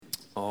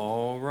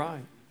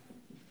right.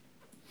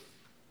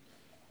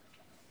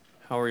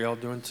 How are y'all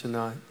doing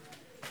tonight?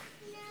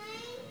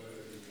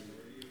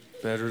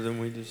 Better than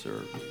we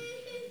deserve.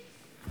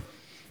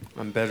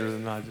 I'm better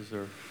than I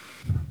deserve.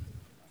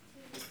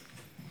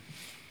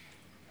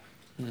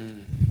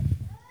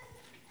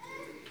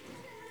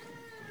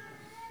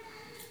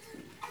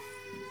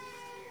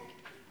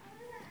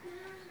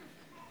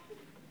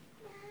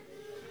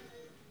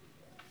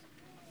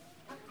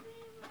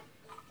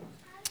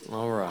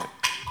 All right.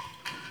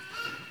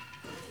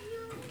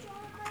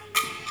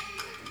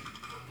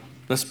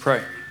 Let's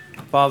pray.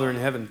 Father in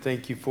heaven,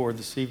 thank you for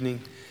this evening.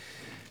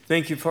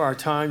 Thank you for our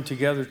time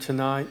together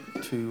tonight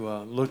to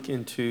look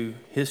into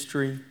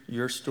history,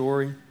 your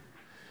story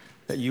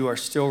that you are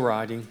still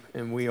writing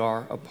and we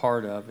are a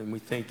part of, and we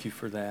thank you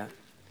for that.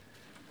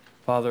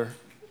 Father,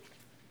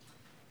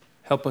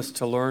 help us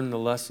to learn the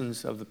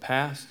lessons of the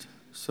past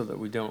so that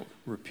we don't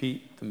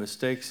repeat the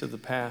mistakes of the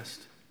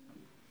past.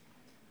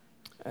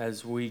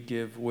 As we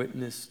give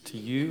witness to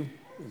you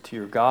and to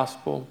your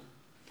gospel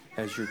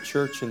as your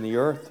church in the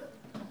earth,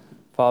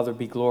 Father,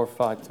 be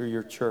glorified through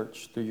your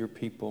church, through your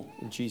people.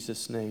 In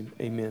Jesus' name,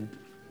 amen.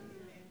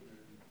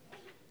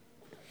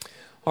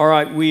 All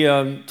right, we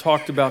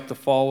talked about the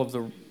fall of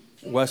the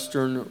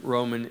Western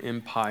Roman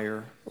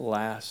Empire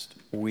last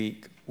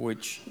week,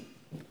 which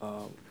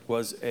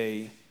was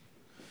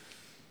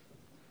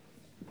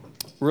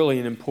really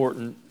an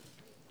important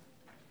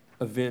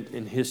event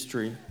in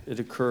history. It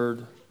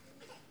occurred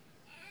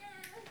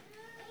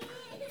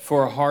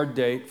for a hard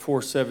date,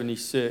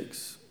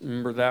 476.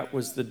 Remember, that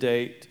was the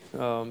date,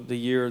 the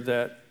year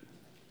that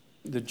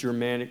the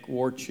Germanic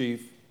war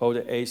chief,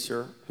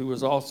 Odoacer, who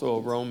was also a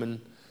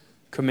Roman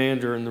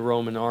commander in the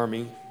Roman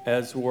army,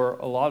 as were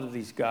a lot of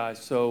these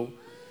guys. So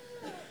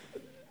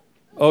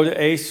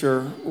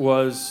Odoacer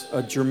was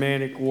a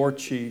Germanic war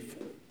chief.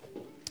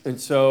 And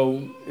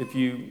so if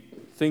you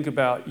think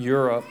about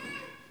Europe,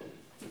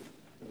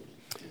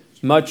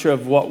 much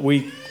of what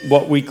we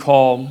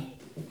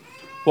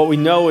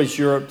know as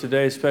Europe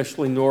today,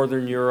 especially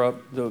Northern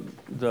Europe,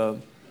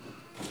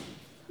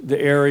 the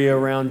area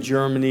around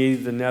Germany,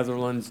 the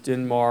Netherlands,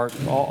 Denmark,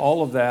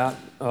 all of that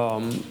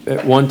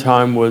at one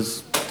time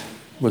was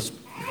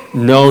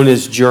known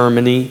as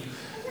Germany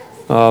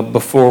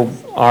before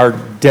our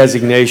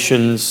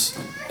designations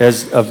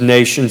of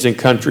nations and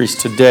countries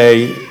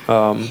today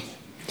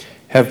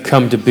have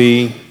come to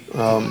be.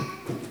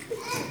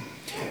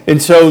 And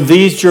so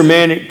these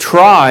Germanic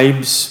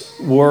tribes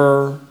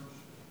were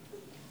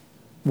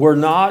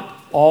not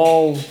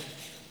all,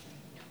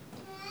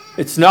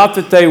 it's not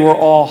that they were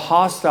all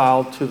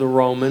hostile to the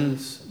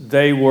Romans.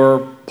 They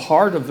were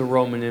part of the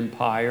Roman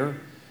Empire.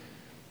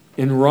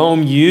 And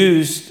Rome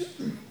used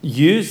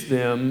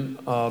them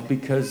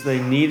because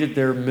they needed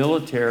their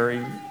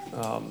military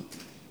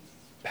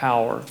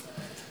power.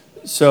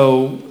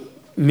 So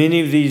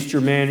many of these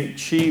Germanic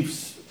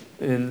chiefs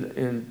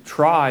and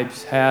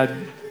tribes had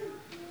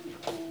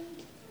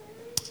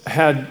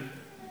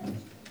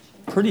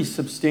pretty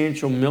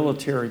substantial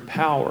military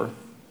power.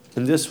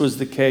 And this was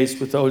the case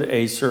with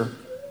Odoacer.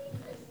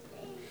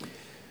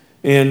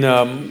 And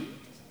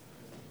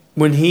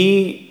when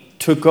he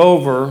took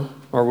over,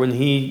 or when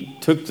he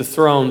took the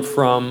throne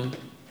from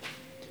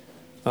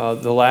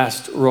the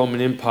last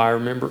Roman emperor,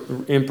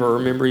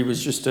 remember he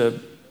was just a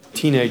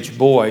teenage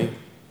boy.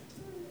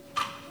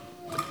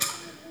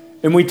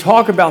 And we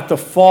talk about the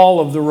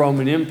fall of the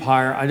Roman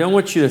Empire. I don't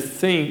want you to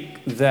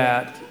think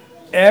that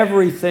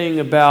everything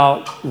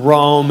about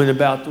Rome and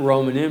about the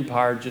Roman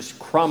Empire just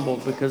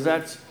crumbled, because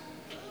that's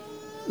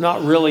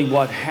not really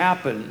what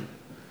happened.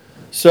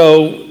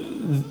 So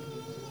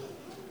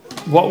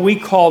what we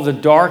call the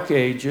Dark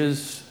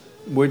Ages,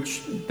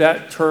 which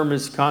that term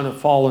has kind of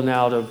fallen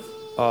out of,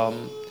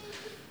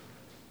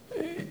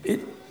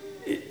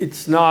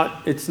 it's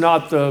not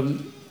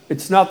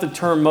the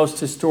term most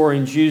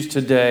historians use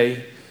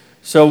today.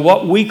 So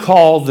what we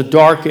call the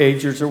Dark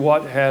Ages, or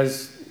what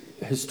has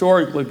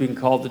historically been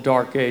called the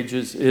Dark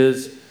Ages,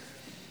 is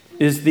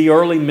the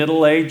early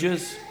Middle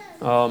Ages.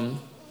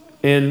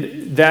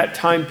 In that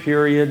time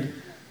period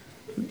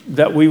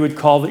that we would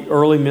call the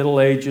early Middle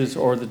Ages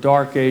or the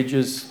Dark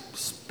Ages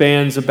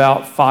spans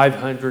about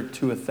 500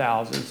 to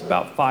 1,000. It's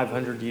about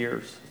 500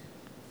 years.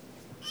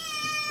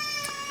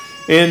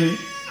 In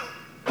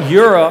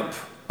Europe,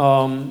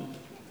 the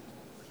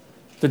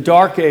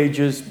Dark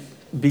Ages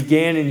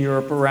began in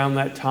Europe around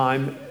that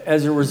time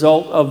as a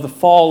result of the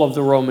fall of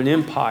the Roman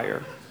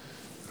Empire.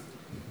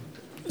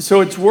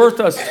 So it's worth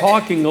us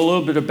talking a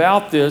little bit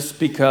about this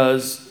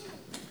because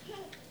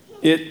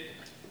it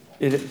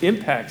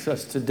impacts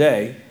us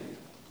today.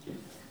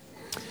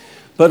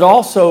 But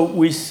also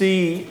we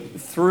see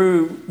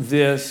through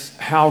this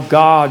how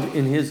God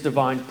in his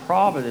divine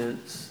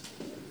providence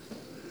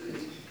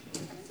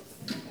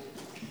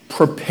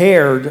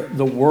prepared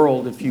the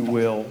world, if you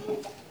will,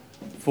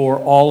 for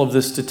all of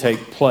this to take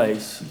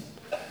place.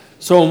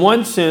 So in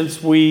one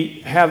sense,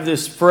 we have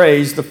this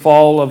phrase, the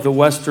fall of the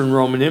Western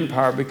Roman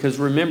Empire, because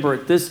remember,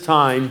 at this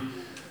time,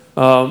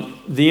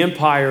 the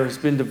empire has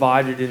been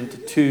divided into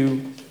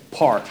two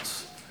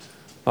parts.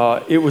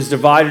 It was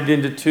divided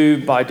into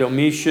two by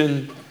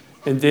Domitian,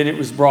 and then it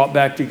was brought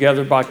back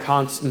together by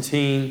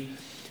Constantine.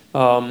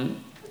 And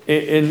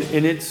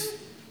it's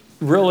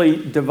really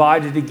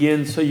divided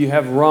again. So you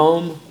have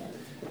Rome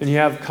and you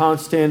have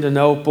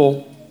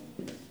Constantinople.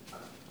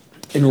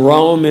 And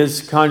Rome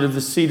is kind of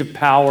the seat of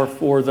power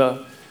for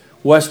the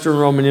Western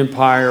Roman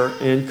Empire,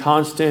 and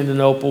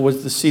Constantinople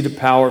was the seat of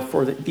power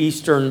for the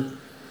Eastern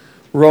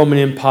Roman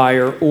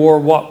Empire, or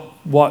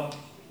what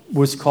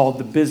was called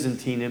the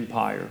Byzantine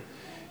Empire.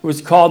 It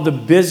was called the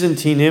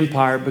Byzantine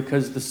Empire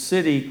because the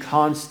city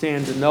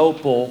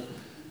Constantinople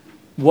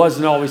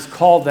wasn't always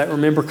called that.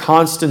 Remember,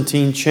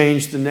 Constantine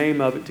changed the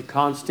name of it to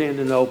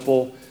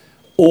Constantinople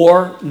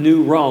or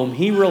New Rome.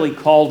 He really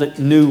called it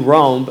New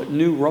Rome, but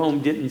New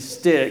Rome didn't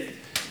stick.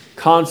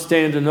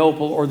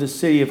 Constantinople, or the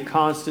city of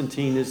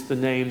Constantine, is the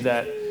name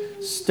that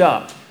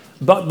stuck.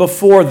 But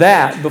before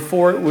that,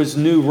 before it was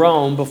New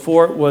Rome,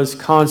 before it was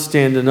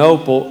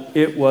Constantinople,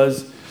 it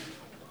was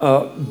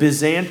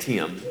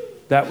Byzantium.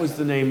 That was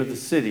the name of the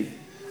city.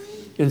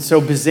 And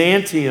so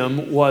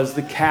Byzantium was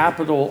the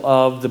capital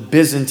of the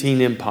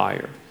Byzantine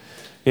Empire.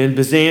 And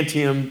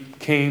Byzantium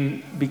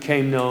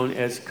became known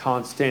as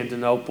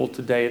Constantinople.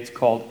 Today it's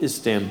called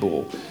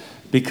Istanbul,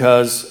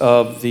 because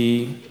of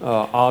the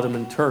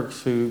Ottoman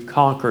Turks who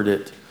conquered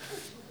it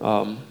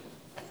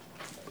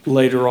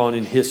later on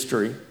in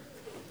history.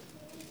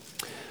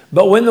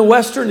 But when the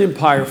Western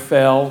Empire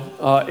fell,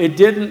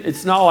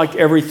 it's not like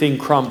everything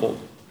crumbled,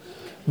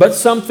 but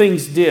some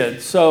things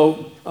did.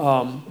 So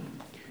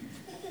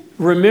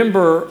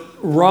remember,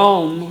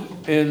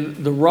 Rome and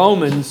the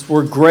Romans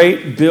were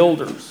great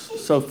builders.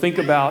 So think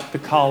about the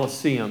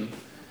Colosseum.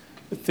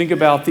 Think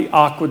about the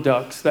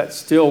aqueducts that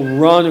still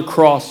run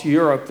across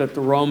Europe that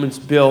the Romans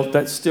built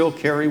that still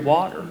carry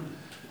water.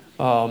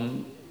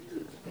 And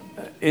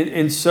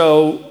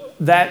so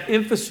that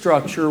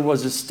infrastructure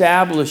was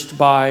established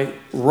by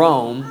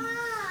Rome,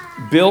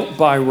 built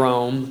by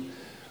Rome,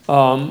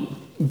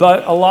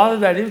 but a lot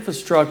of that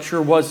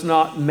infrastructure was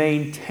not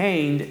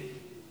maintained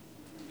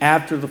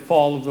after the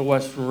fall of the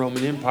Western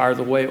Roman Empire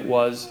the way it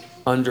was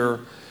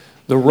under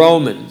the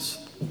Romans.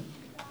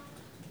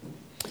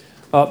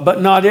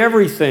 But not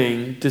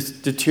everything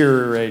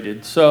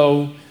deteriorated.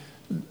 So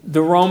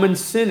the Roman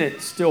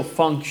Senate still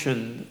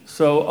functioned.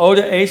 So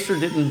Odoacer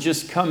didn't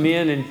just come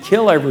in and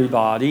kill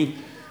everybody.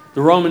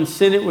 The Roman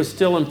Senate was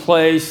still in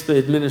place. The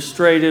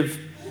administrative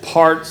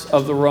parts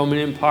of the Roman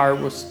Empire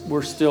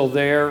were still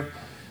there.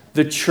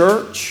 The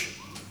church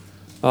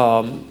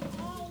that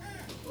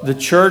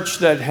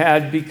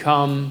had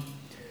become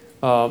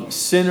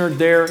centered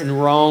there in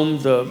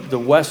Rome, the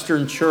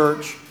Western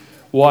Church,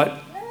 what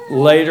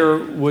later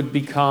would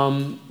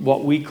become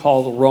what we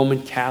call the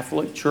Roman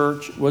Catholic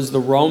Church, was the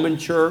Roman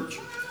Church.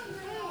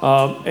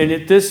 And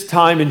at this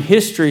time in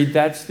history,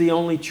 that's the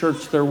only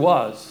church there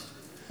was.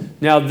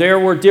 Now, there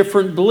were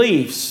different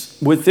beliefs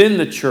within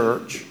the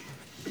church.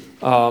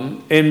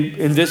 And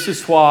this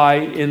is why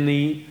in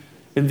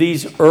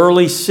these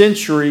early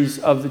centuries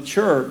of the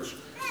church,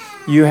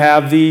 you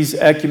have these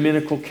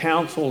ecumenical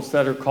councils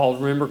that are called,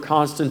 remember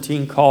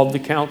Constantine called the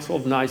Council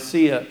of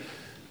Nicaea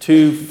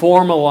to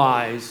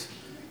formalize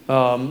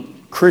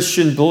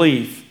Christian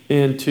belief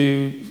and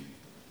to,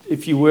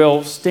 if you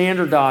will,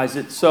 standardize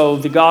it so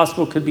the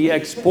gospel could be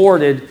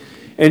exported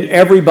and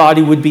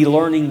everybody would be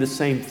learning the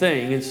same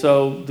thing. And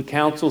so the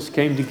councils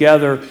came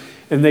together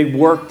and they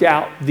worked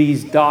out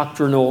these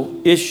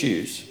doctrinal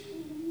issues.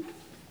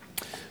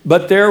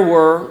 But there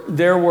were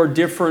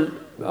different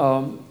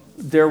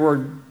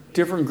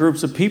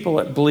groups of people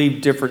that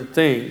believed different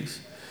things.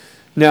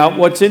 Now,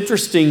 what's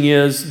interesting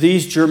is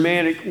these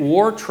Germanic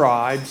war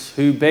tribes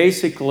who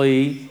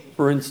basically,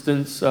 for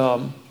instance,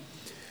 the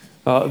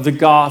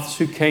Goths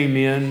who came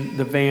in,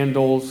 the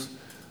Vandals,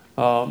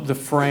 the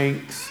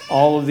Franks,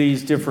 all of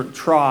these different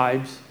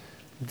tribes,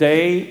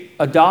 they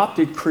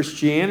adopted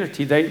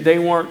Christianity. They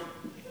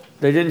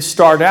didn't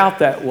start out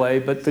that way,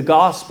 but the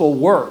gospel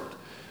worked.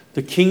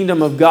 The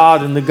kingdom of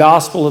God and the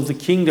gospel of the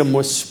kingdom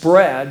was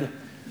spread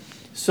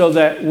so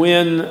that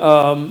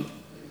when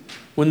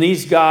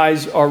these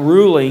guys are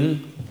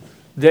ruling,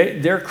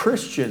 they're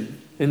Christian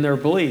in their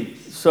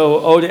belief. So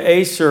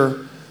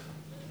Odoacer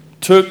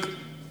took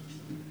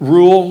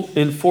rule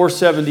in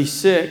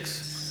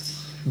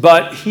 476,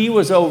 but he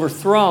was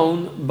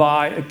overthrown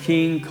by a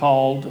king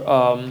called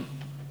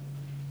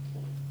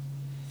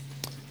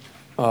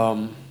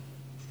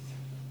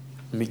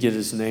let me get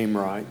his name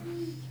right.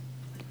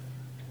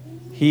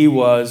 He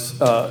was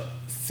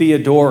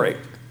Theodoric.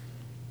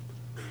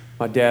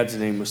 My dad's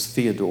name was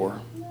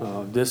Theodore.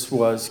 This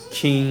was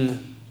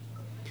King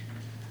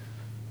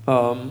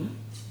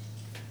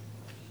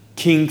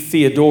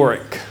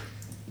Theodoric.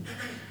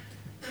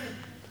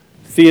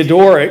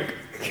 Theodoric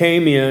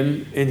came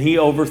in and he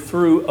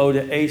overthrew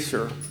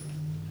Odoacer.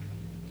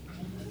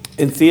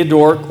 And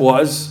Theodoric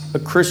was a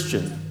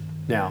Christian.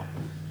 Now,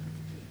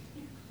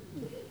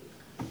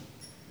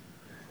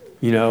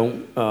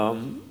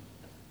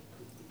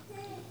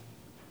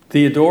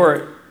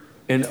 Theodoric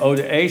and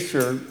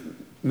Odoacer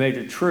made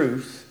a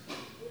truce.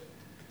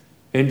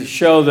 And to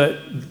show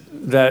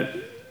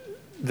that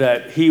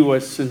he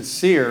was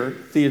sincere,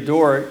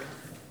 Theodoric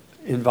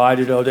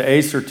invited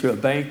Odoacer to a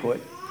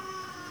banquet.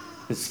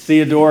 It's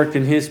Theodoric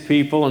and his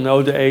people, and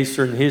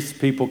Odoacer and his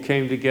people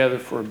came together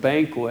for a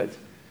banquet.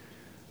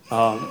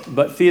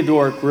 But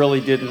Theodoric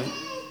really didn't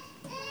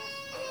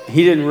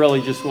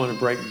really just want to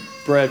break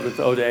bread with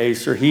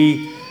Odoacer.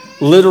 He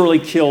literally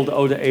killed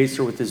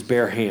Odoacer with his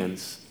bare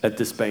hands at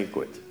this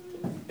banquet,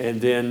 and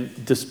then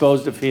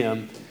disposed of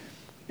him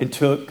and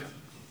took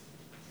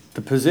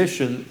the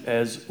position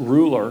as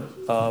ruler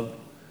of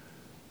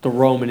the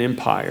Roman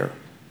Empire.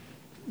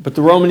 But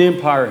the Roman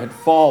Empire had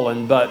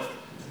fallen, but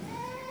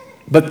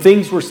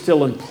things were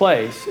still in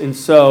place. And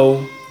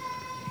so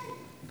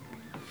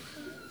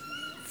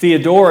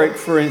Theodoric,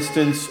 for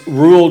instance,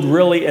 ruled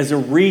really as a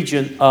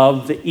regent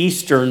of the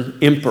Eastern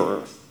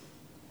emperor.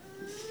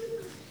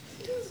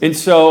 And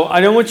so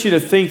I don't want you to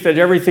think that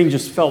everything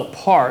just fell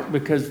apart,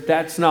 because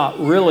that's not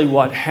really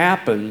what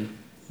happened.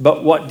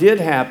 But what did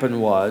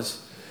happen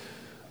was,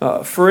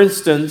 for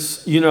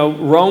instance,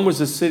 Rome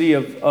was a city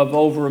of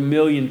over 1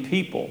 million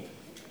people.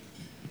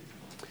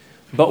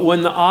 But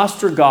when the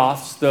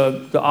Ostrogoths,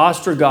 the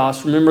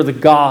Ostrogoths, remember the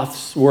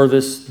Goths were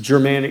this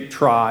Germanic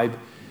tribe,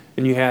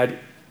 and you had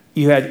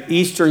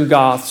Eastern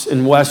Goths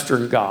and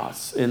Western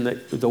Goths. And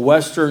the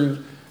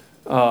Western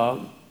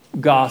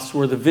Goths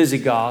were the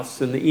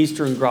Visigoths, and the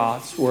Eastern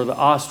Goths were the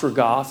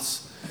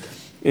Ostrogoths.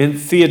 And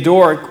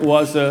Theodoric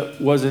was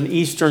an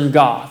Eastern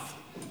Goth.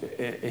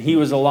 He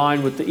was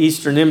aligned with the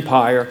Eastern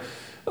Empire.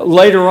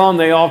 Later on,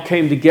 they all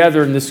came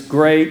together in this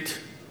great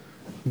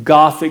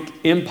Gothic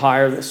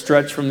empire that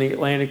stretched from the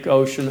Atlantic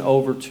Ocean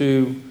over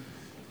to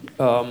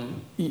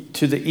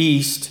the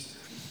east.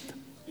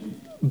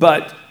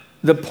 But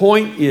the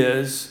point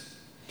is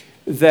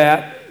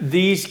that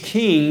these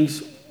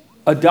kings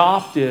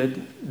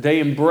they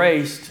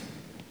embraced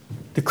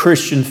the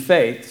Christian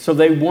faith. So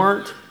they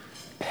weren't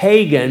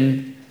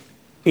pagan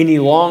any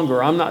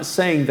longer. I'm not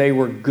saying they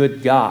were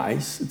good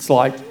guys. It's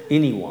like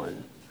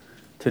anyone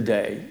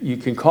today. You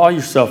can call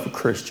yourself a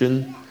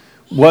Christian.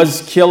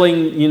 Was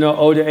killing,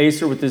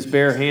 Odoacer with his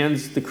bare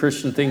hands the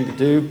Christian thing to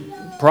do?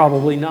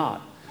 Probably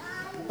not.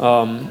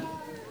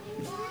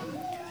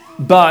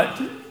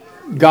 But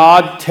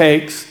God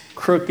takes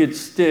crooked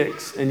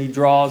sticks and he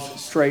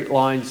draws straight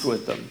lines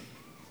with them.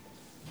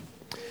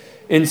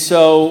 And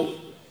so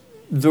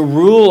the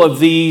rule of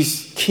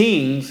these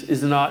kings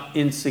is not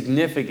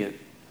insignificant,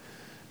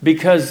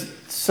 because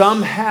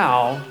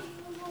somehow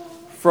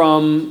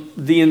from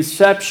the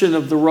inception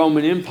of the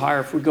Roman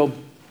Empire, if we go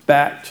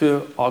back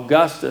to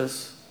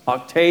Augustus,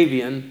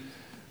 Octavian,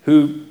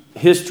 who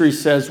history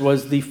says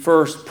was the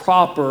first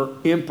proper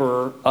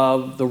emperor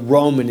of the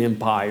Roman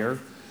Empire,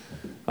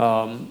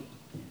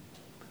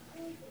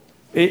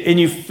 and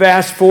you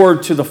fast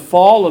forward to the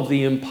fall of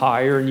the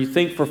empire, and you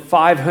think for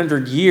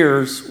 500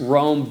 years,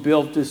 Rome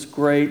built this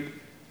great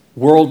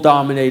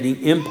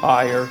world-dominating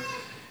empire.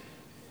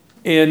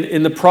 And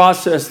in the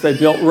process, they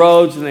built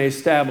roads, and they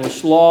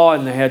established law,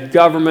 and they had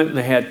government, and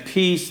they had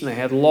peace, and they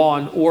had law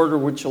and order,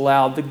 which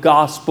allowed the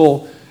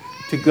gospel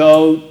to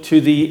go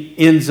to the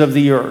ends of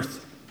the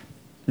earth.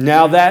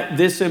 Now that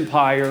this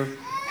empire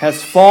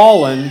has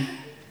fallen,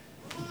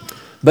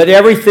 but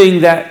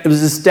everything that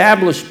was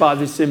established by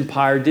this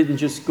empire didn't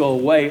just go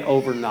away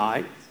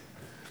overnight.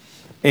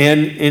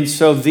 And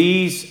so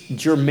these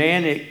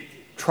Germanic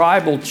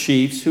tribal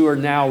chiefs who are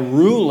now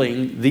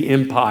ruling the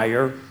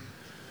empire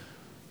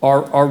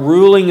are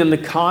ruling in the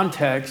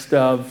context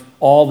of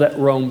all that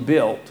Rome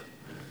built.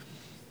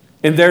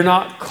 And they're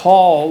not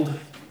called,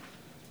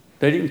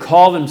 they didn't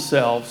call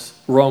themselves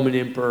Roman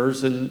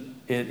emperors,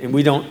 and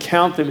we don't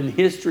count them in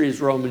history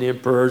as Roman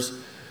emperors,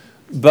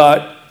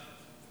 but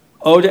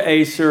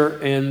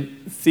Odoacer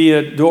and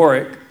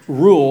Theodoric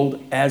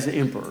ruled as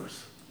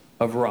emperors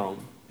of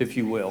Rome, if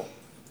you will.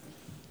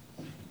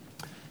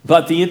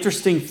 But the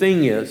interesting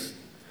thing is,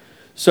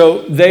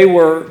 so they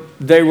were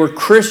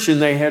Christian,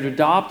 they had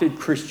adopted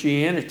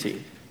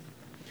Christianity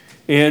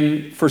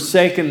and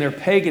forsaken their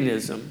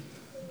paganism.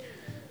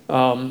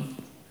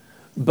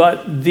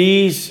 But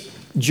these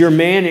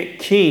Germanic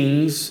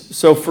kings,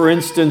 so for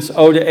instance,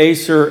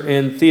 Odoacer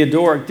and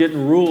Theodoric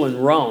didn't rule in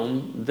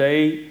Rome.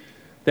 They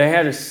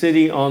had a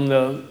city on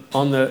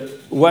the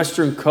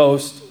western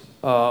coast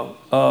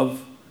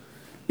of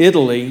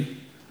Italy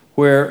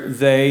where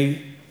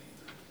they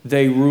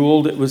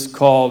ruled. It was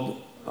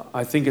called,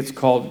 I think it's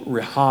called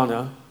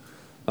Rihana.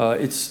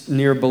 It's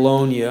near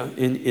Bologna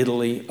in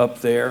Italy up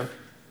there.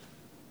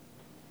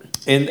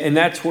 And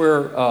that's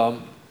where,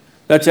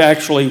 that's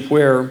actually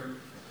where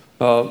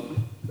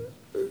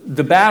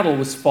the battle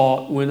was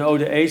fought when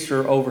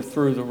Odoacer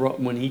overthrew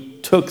when he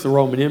took the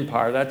Roman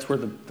Empire. That's where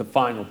the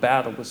final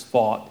battle was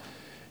fought,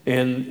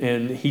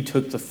 and he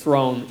took the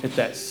throne at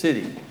that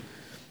city.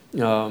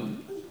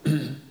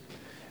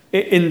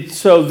 And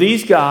so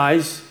these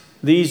guys,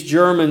 these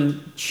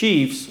German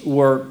chiefs,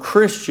 were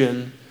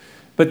Christian,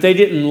 but they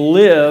didn't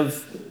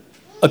live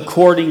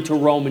according to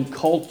Roman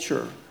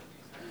culture.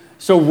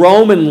 So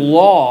Roman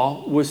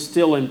law was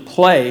still in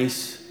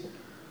place,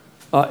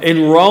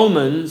 in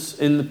Romans,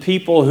 in the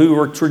people who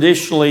were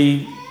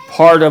traditionally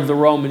part of the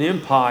Roman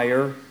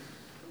Empire,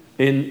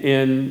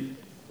 in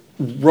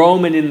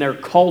Roman in their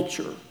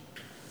culture.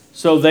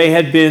 So they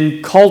had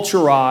been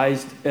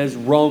culturized as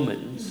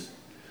Romans.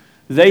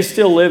 They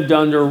still lived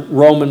under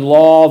Roman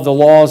law, the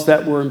laws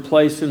that were in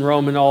place in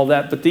Rome and all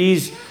that. But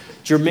these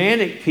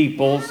Germanic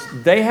peoples,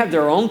 they had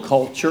their own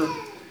culture,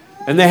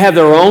 and they had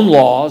their own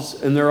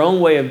laws and their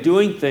own way of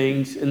doing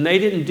things, and they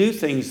didn't do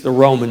things the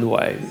Roman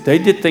way. They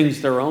did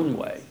things their own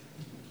way.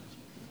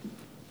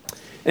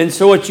 And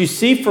so what you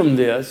see from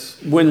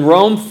this, when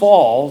Rome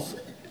falls,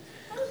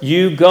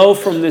 you go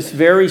from this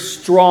very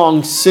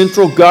strong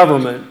central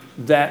government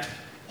that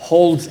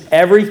holds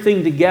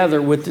everything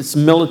together with its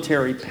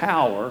military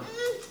power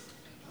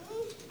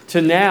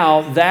to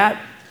now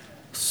that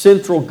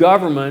central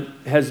government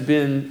has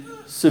been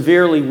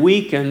severely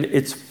weakened.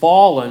 It's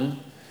fallen.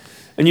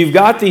 And you've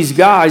got these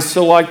guys,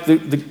 so like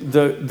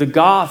the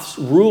Goths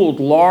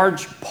ruled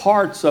large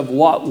parts of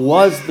what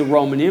was the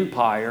Roman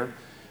Empire.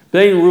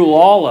 They didn't rule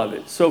all of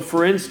it. So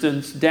for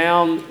instance,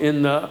 down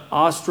in the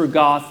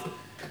Ostrogoth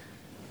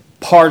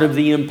part of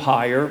the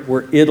empire,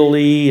 where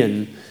Italy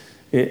and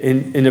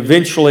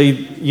eventually,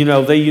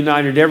 they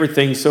united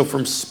everything. So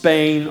from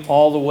Spain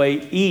all the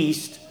way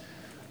east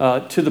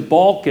to the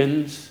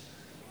Balkans,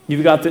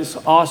 you've got this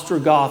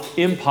Ostrogoth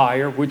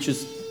Empire, which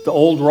is the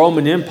old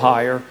Roman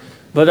Empire.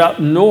 But up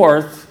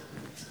north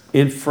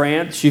in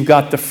France, you've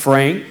got the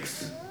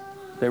Franks.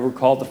 They were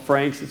called the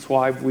Franks. That's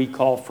why we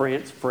call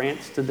France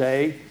France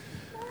today,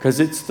 because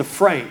it's the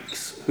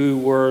Franks who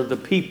were the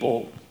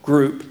people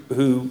group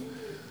who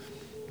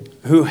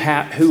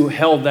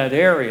held that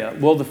area.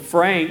 Well, the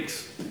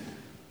Franks,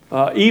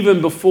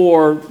 even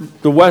before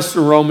the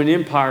Western Roman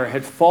Empire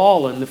had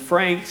fallen, the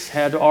Franks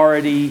had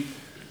already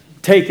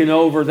taken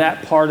over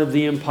that part of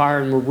the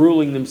empire and were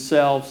ruling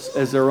themselves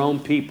as their own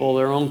people,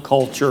 their own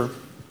culture.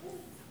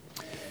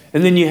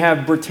 And then you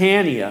have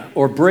Britannia,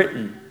 or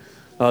Britain.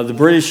 The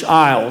British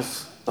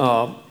Isles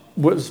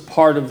was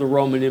part of the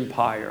Roman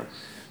Empire.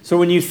 So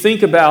when you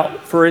think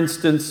about, for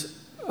instance,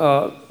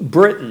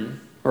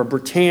 Britain or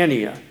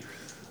Britannia,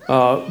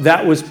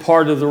 that was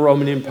part of the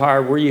Roman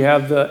Empire, where you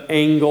have the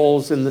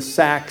Angles and the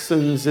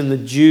Saxons and the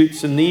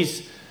Jutes and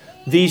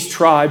these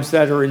tribes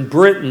that are in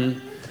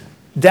Britain.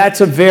 That's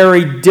a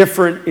very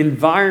different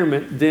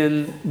environment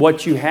than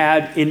what you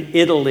had in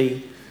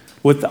Italy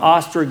with the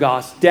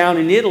Ostrogoths. Down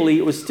in Italy,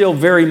 it was still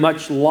very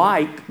much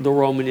like the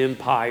Roman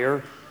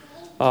Empire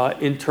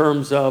in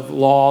terms of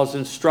laws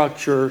and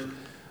structure.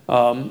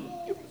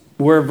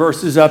 Where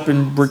versus up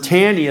in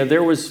Britannia,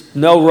 there was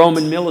no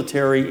Roman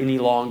military any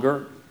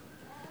longer.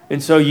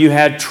 And so you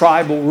had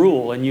tribal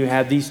rule, and you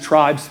had these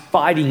tribes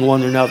fighting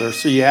one another.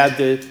 So you had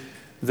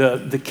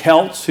the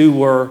Celts, who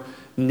were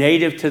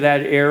native to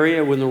that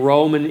area when the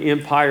Roman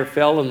Empire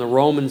fell and the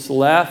Romans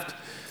left.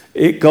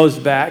 It goes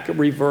back, it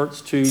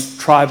reverts to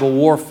tribal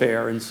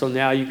warfare. And so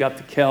now you got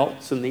the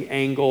Celts and the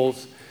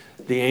Angles,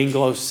 the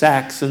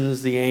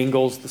Anglo-Saxons, the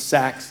Angles, the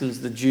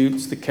Saxons, the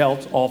Jutes, the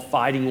Celts, all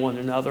fighting one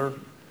another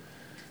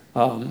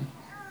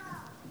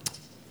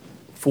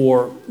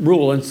for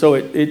rule. And so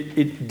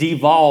it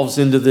devolves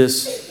into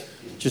this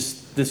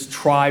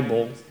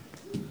tribal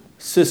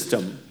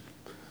system.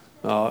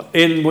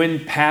 And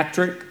when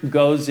Patrick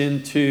goes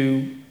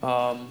into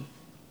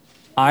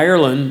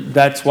Ireland,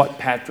 that's what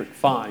Patrick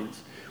finds.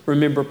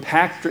 Remember,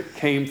 Patrick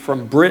came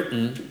from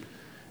Britain,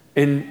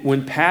 and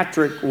when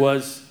Patrick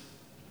was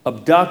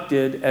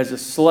abducted as a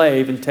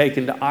slave and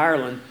taken to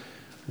Ireland,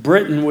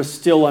 Britain was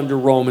still under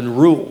Roman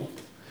rule.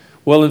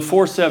 Well, in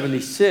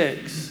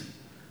 476,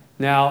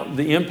 now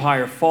the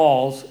empire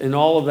falls, and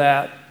all of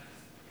that,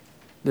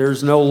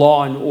 there's no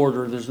law and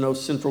order, there's no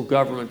central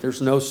government,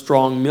 there's no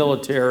strong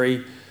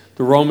military.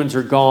 The Romans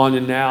are gone,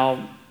 and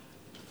now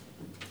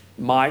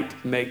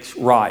might makes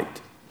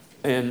right.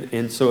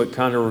 And so it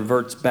kind of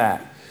reverts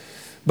back.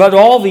 But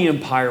all the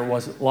empire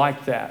wasn't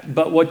like that.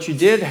 But what you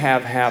did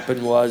have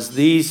happen was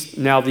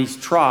these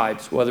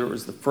tribes, whether it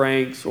was the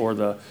Franks or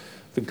the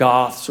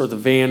Goths or the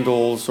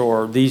Vandals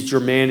or these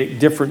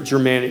different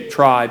Germanic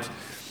tribes,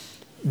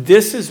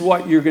 this is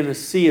what you're going to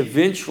see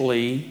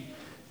eventually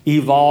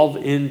evolve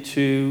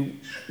into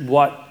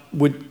what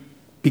would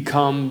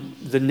become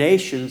the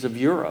nations of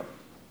Europe,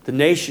 the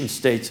nation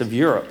states of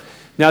Europe.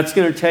 Now it's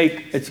going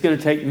to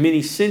take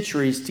many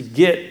centuries to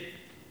get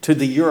to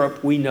the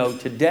Europe we know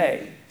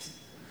today.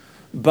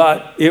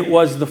 But it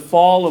was the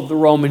fall of the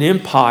Roman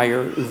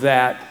Empire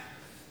that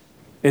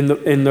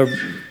that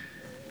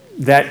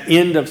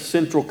end of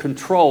central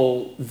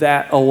control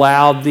that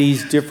allowed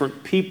these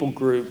different people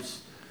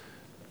groups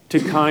to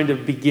kind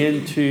of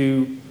begin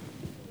to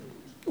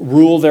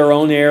rule their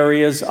own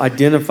areas,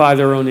 identify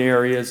their own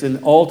areas,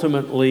 and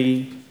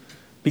ultimately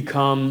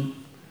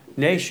become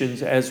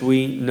nations as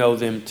we know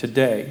them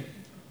today.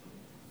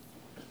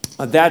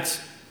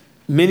 That's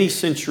many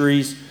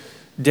centuries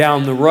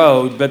down the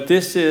road, but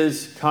this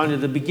is kind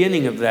of the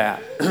beginning of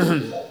that.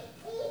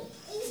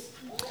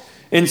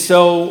 And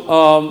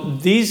so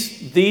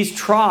these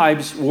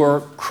tribes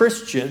were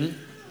Christian,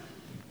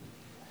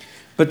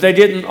 but they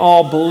didn't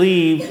all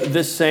believe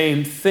the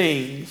same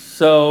thing.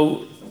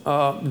 So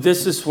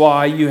this is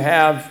why you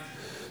have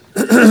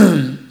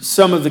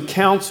some of the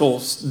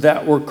councils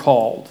that were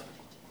called.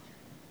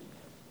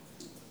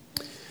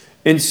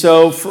 And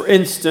so, for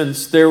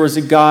instance, there was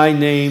a guy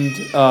named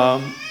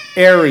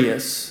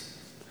Arius.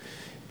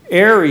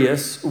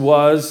 Arius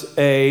was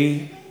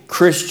a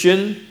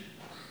Christian.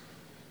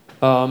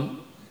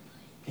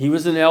 He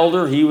was an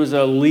elder. He was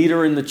a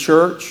leader in the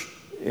church.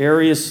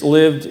 Arius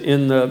lived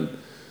in the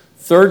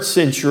 3rd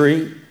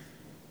century.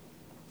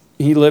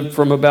 He lived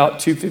from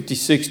about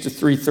 256 to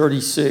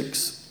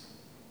 336.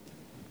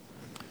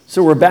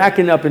 So we're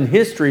backing up in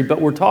history, but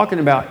we're talking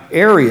about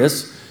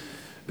Arius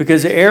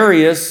because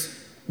Arius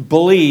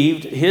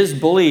believed, his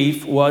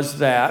belief was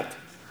that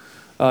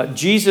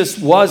Jesus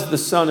was the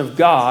Son of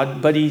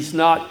God, but he's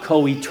not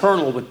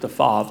co-eternal with the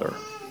Father.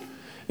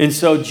 And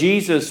so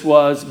Jesus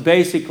was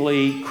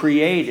basically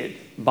created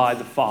by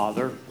the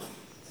Father.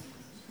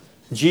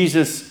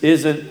 Jesus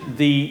isn't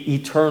the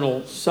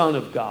eternal Son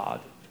of God,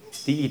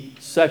 the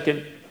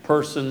second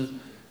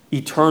person,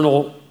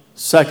 eternal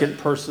second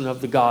person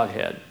of the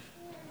Godhead.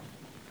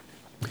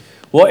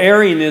 Well,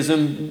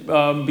 Arianism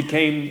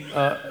became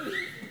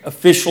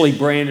officially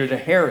branded a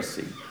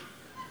heresy.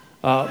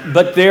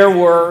 But there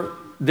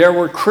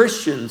were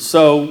Christians.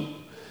 So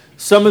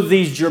some of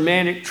these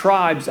Germanic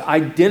tribes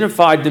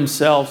identified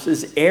themselves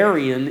as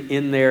Arian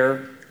in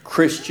their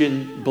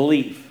Christian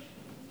belief.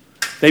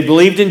 They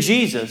believed in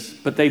Jesus,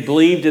 but they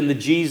believed in the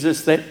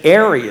Jesus that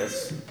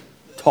Arius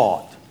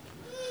taught.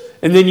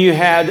 And then you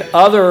had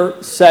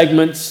other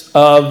segments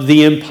of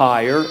the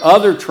empire,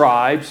 other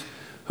tribes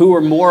who were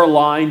more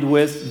aligned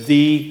with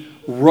the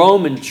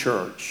Roman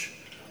Church,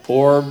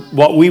 or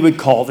what we would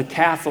call the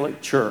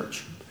Catholic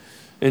Church.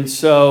 And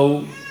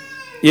so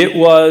it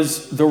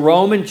was the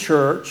Roman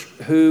Church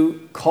who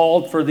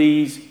called for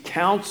these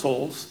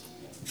councils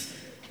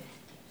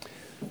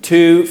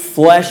to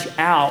flesh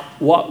out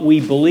what we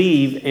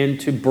believe and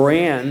to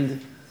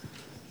brand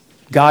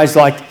guys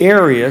like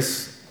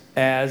Arius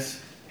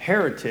as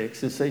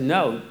heretics and say,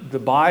 no, the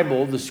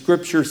Bible, the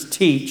scriptures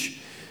teach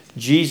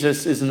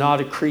Jesus is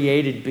not a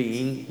created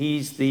being.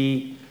 He's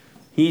the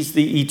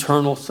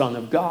eternal Son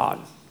of God.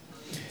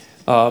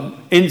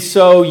 And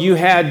so you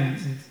had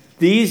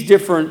these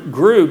different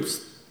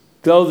groups,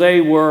 though they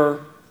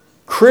were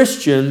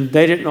Christian,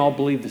 they didn't all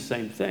believe the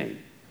same thing.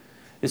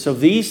 And so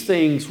these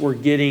things were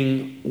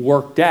getting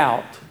worked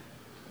out.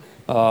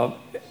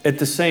 At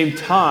the same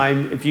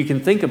time, if you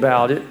can think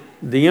about it,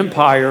 the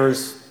empire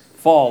is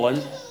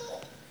fallen.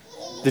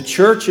 The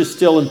church is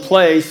still in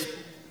place.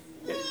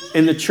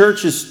 And the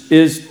church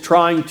is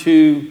trying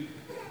to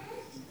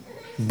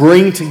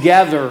bring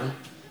together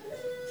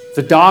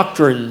the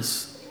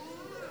doctrines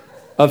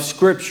of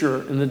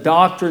Scripture and the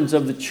doctrines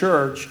of the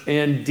church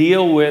and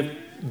deal with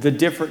the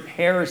different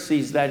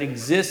heresies that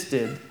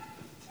existed.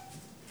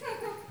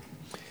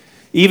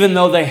 Even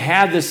though they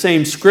had the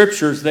same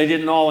Scriptures, they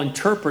didn't all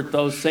interpret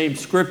those same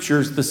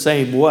Scriptures the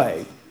same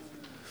way.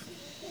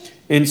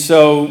 And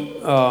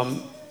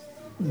so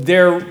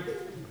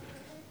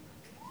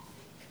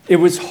it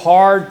was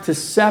hard to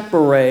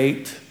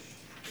separate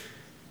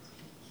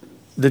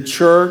the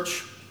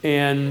church,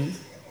 and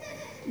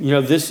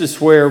this is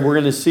where we're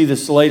going to see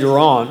this later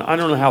on. I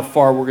don't know how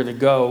far we're going to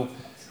go.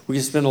 We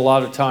can spend a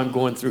lot of time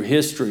going through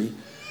history.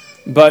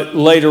 But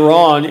later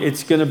on,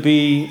 it's going to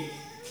be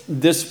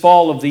this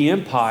fall of the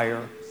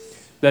empire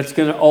that's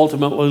going to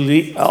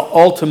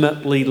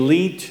ultimately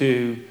lead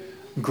to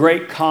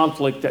great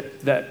conflict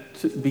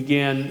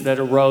that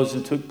arose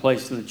and took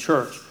place in the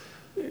church.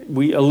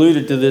 We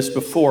alluded to this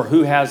before.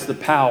 Who has the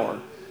power?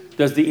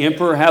 Does the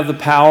emperor have the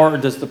power, or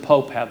does the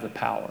pope have the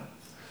power?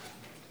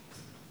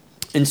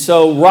 And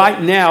so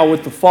right now,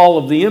 with the fall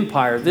of the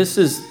empire, this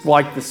is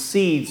like the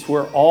seeds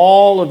where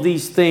all of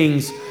these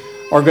things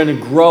are going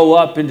to grow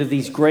up into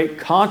these great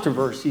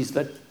controversies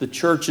that the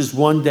church is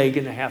one day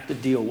going to have to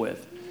deal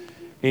with.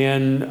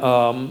 And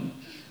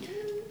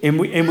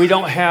we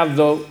don't have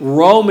the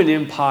Roman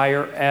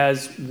Empire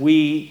as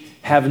we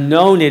have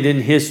known it in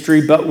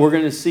history, but we're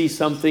going to see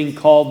something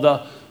called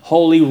the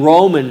Holy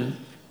Roman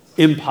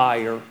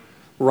Empire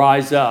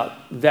rise up.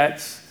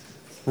 That's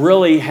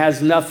really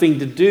has nothing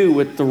to do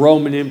with the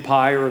Roman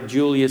Empire of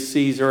Julius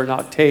Caesar and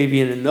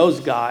Octavian and those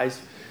guys.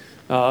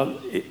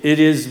 It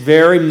is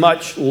very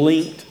much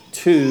linked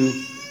to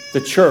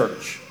the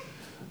church.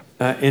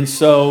 And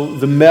so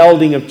the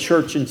melding of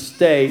church and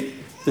state,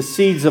 the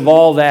seeds of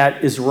all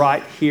that is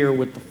right here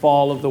with the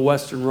fall of the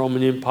Western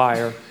Roman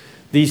Empire.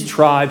 These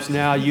tribes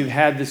now, you've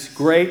had this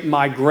great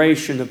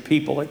migration of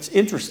people. It's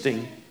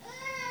interesting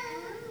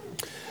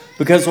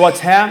because what's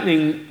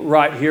happening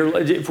right here,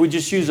 if we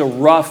just use a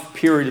rough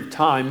period of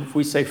time, if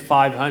we say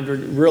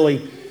 500, it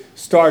really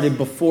started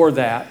before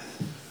that.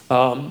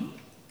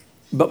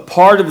 But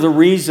part of the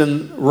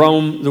reason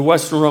the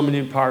Western Roman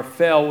Empire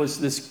fell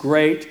was this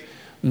great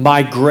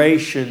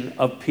migration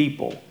of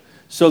people.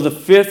 So the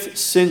 5th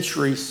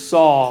century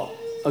saw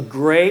a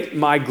great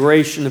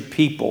migration of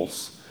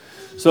peoples.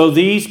 So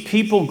these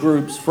people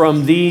groups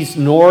from these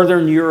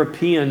northern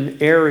European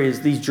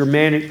areas, these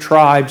Germanic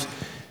tribes,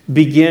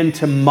 begin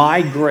to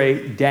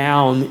migrate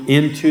down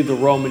into the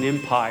Roman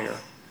Empire.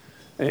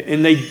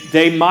 And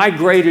they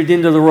migrated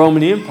into the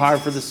Roman Empire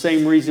for the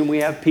same reason we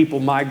have people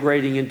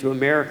migrating into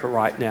America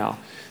right now.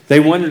 They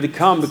wanted to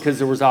come because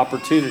there was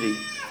opportunity.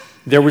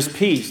 There was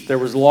peace. There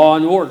was law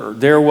and order.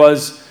 There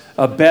was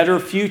a better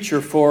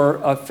future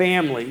for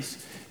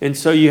families. And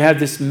so you had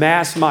this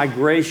mass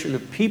migration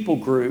of people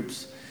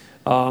groups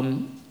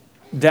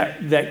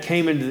that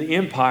came into the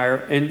empire.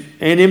 And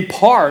in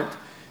part,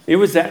 it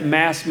was that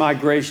mass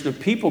migration of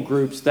people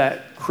groups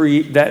that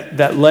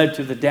led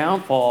to the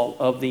downfall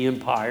of the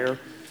empire,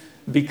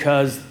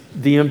 because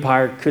the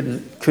empire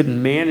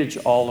couldn't manage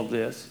all of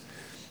this.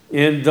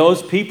 And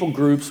those people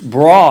groups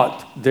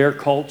brought their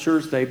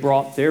cultures, they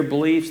brought their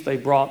beliefs, they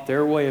brought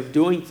their way of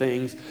doing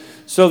things,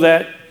 so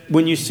that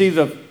when you see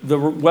the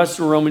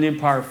Western Roman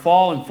Empire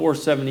fall in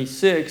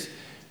 476,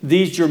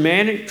 these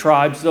Germanic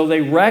tribes, though they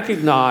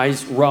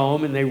recognized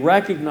Rome and they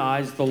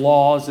recognized the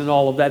laws and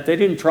all of that, they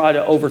didn't try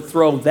to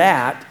overthrow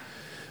that.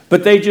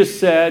 But they just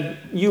said,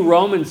 you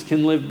Romans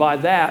can live by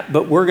that,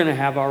 but we're going to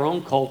have our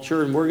own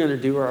culture and we're going to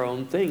do our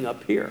own thing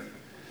up here.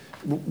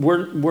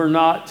 We're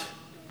not.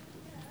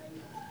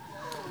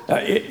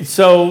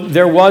 So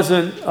there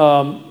wasn't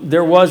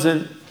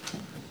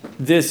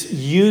this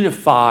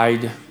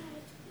unified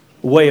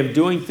way of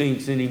doing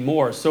things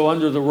anymore. So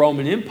under the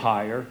Roman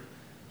Empire,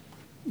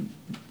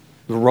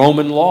 the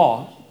Roman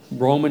law,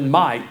 Roman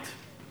might,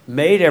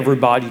 made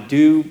everybody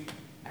do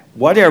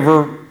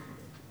whatever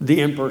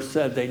the emperor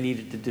said they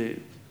needed to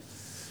do.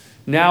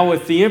 Now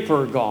with the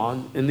emperor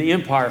gone and the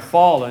empire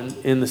fallen,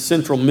 and the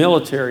central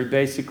military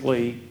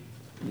basically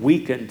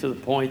weakened to the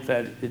point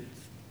that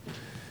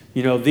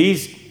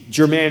these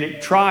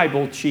Germanic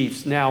tribal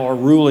chiefs now are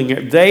ruling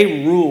it.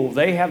 They rule.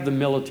 They have the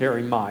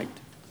military might.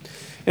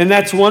 And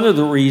that's one of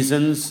the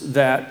reasons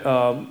that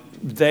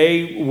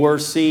they were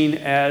seen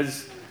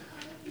as,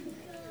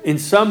 in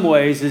some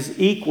ways, as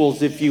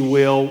equals, if you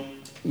will,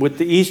 with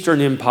the Eastern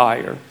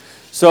Empire.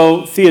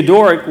 So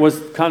Theodoric was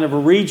kind of a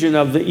regent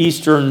of the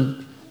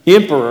Eastern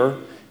Emperor.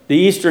 The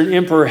Eastern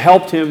Emperor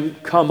helped him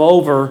come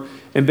over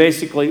and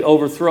basically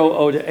overthrow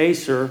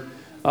Odoacer.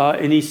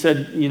 And he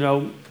said,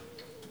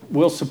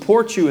 we'll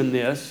support you in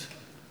this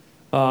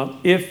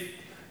if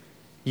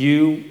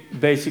you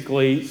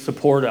basically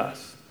support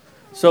us.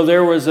 So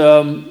there was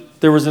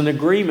an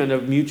agreement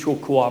of mutual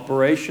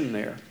cooperation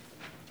there.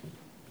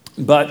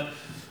 But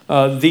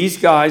these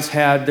guys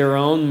had their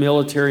own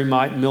military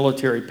might,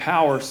 military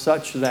power,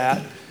 such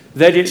that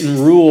they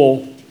didn't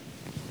rule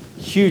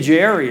huge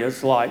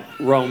areas like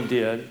Rome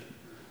did.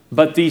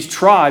 But these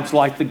tribes,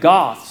 like the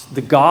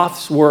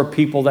Goths were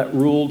people that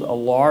ruled a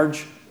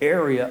large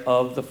area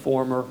of the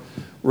former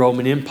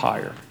Roman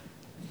Empire.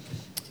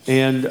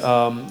 And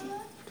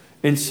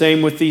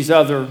same with these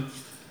other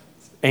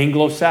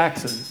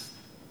Anglo-Saxons.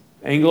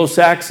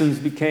 Anglo-Saxons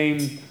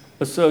became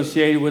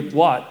associated with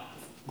what?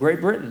 Great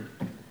Britain.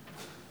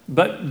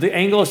 But the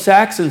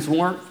Anglo-Saxons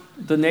weren't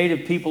the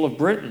native people of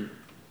Britain.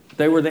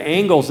 They were the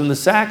Angles and the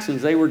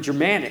Saxons. They were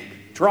Germanic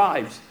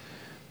tribes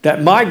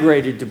that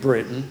migrated to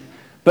Britain.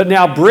 But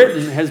now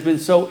Britain has been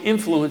so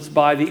influenced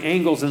by the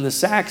Angles and the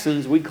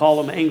Saxons, we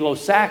call them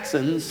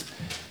Anglo-Saxons,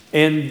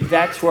 and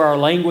that's where our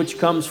language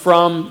comes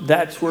from.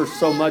 That's where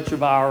so much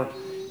of our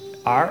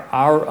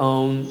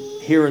own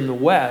here in the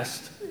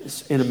West,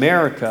 in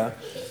America,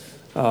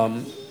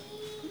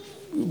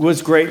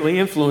 was greatly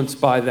influenced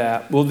by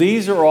that. Well,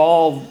 these are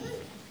all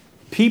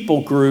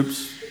people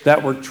groups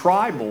that were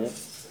tribal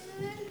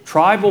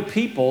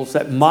peoples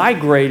that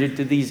migrated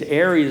to these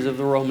areas of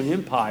the Roman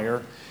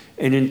Empire,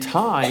 and in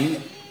time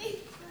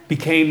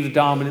became the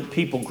dominant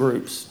people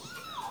groups.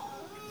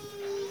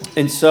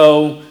 And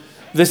so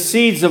the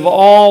seeds of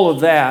all of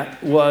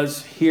that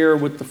was here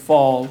with the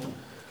fall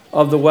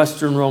of the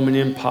Western Roman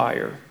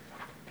Empire.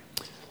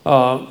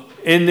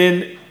 And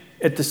then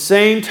at the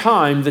same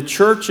time, the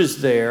church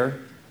is there.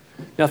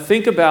 Now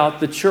think about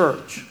the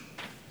church.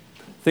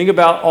 Think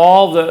about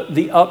all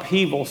the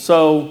upheaval.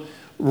 So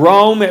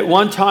Rome at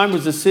one time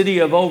was a city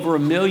of over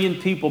 1 million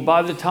people.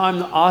 By the time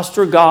the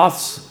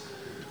Ostrogoths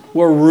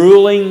were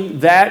ruling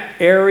that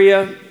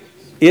area,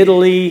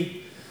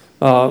 Italy,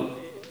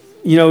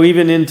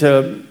 even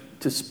into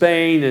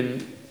Spain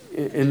and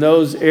in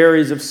those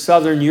areas of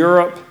southern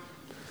Europe,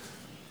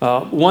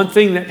 one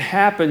thing that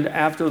happened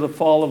after the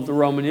fall of the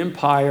Roman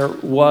Empire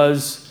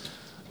was,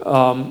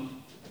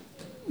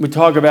 we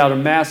talk about a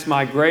mass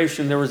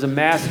migration. There was a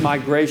mass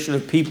migration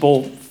of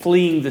people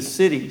fleeing the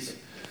cities.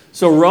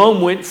 So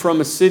Rome went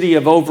from a city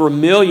of over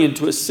 1 million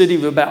to a city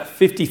of about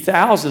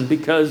 50,000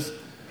 because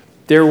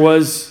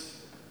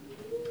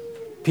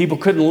people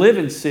couldn't live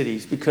in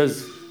cities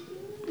because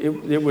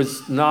it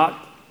was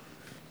not.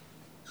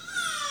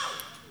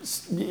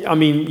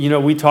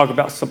 We talk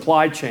about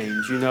supply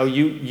chains.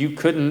 You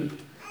couldn't.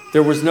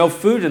 There was no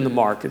food in the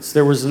markets.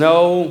 There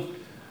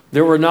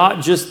were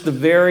not just the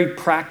very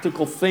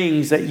practical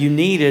things that you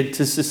needed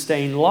to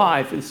sustain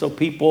life, and so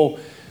people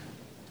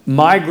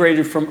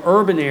migrated from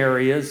urban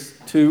areas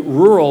to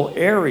rural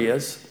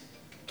areas.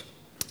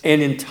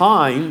 And in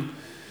time,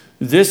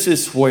 this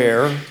is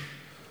where,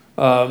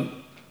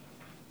 in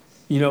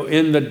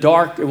the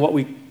dark, what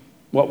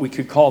we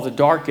could call the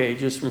Dark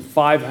Ages, from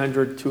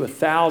 500 to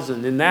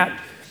 1000, in that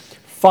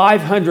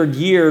 500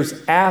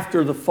 years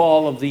after the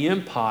fall of the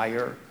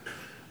empire,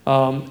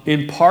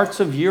 in parts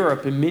of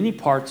Europe, in many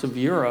parts of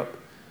Europe,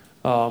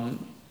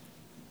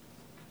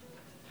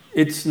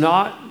 it's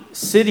not,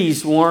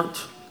 cities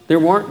weren't, there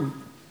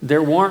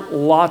weren't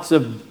lots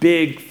of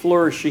big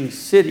flourishing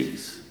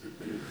cities.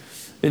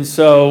 And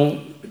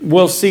so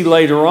we'll see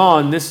later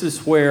on, this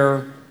is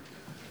where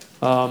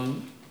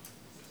when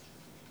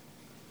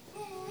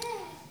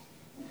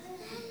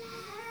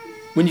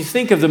you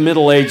think of the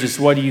Middle Ages,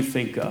 what do you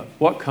think of?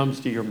 What comes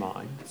to your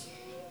mind?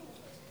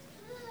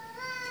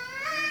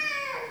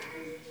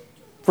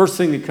 First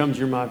thing that comes to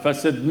your mind. If I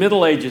said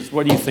Middle Ages,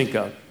 what do you think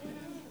of?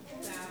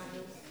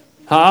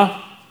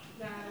 Huh?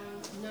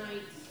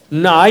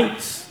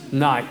 Knights.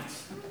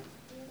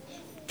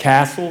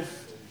 Castles.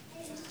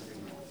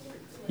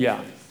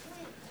 Yeah.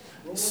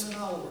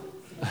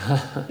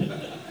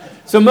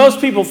 So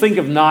most people think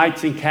of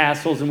knights and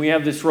castles, and we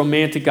have this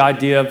romantic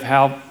idea of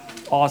how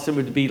awesome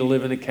it would be to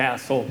live in a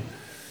castle.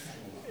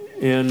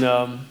 And,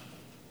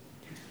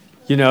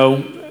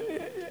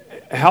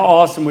 how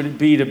awesome would it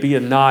be to be a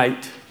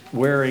knight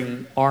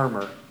wearing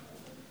armor?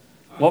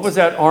 What was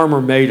that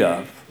armor made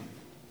of?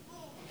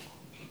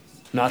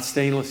 Not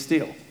stainless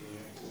steel.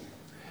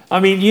 I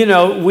mean,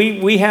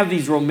 we have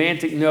these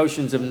romantic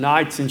notions of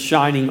knights in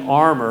shining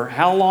armor.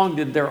 How long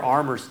did their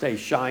armor stay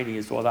shiny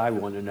is what I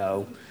want to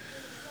know.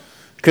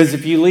 Because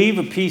if you leave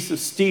a piece of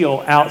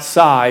steel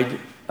outside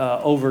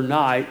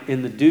overnight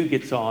and the dew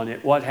gets on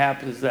it, what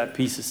happens to that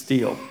piece of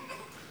steel?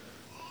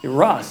 It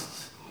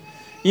rusts.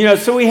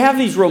 So we have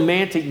these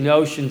romantic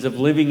notions of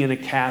living in a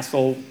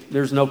castle.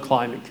 There's no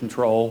climate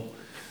control.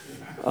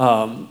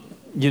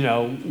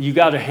 You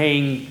got to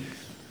hang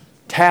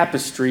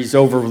tapestries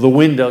over the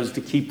windows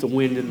to keep the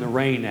wind and the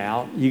rain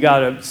out. You got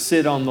to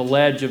sit on the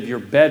ledge of your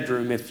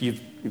bedroom if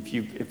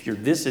you're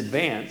this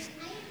advanced.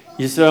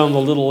 You sit on the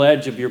little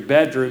edge of your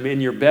bedroom,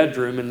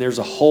 and there's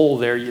a hole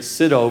there you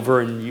sit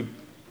over, and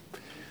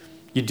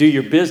you do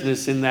your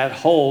business in that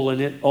hole, and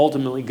it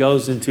ultimately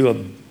goes into a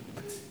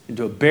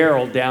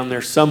barrel down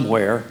there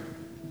somewhere.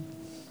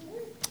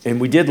 And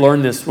we did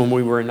learn this when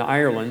we were in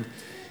Ireland.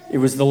 It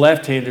was the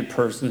left-handed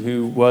person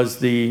who was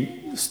the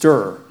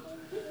stirrer.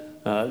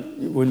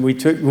 When we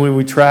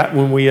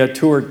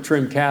toured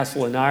Trim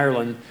Castle in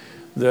Ireland,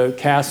 the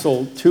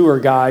castle tour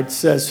guide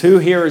says, "Who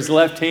here is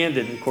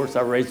left-handed?" And of course,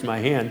 I raised my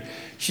hand.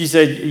 She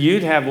said,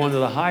 "You'd have one of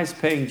the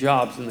highest-paying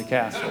jobs in the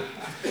castle."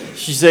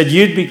 She said,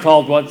 "You'd be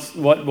called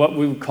what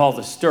we would call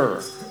the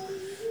stirrer."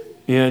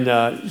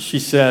 And she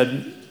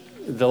said,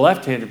 the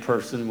left-handed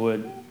person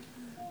would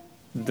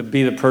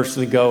be the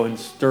person to go and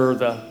stir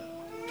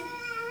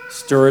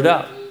it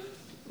up.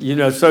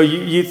 So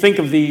you think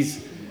of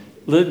these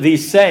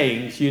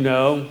sayings,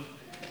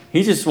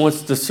 he just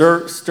wants to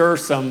stir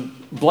some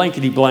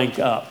blankety blank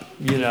up,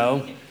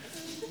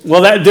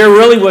 Well, there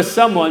really was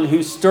someone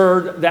who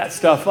stirred that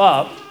stuff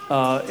up,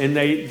 and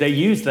they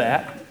used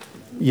that,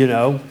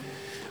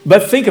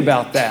 But think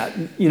about that.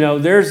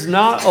 There's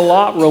not a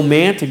lot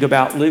romantic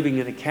about living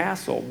in a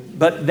castle,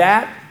 but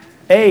that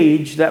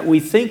age that we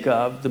think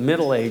of, the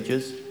Middle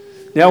Ages,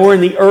 now we're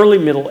in the early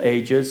Middle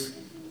Ages,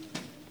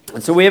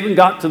 and so we haven't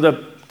got to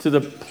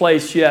the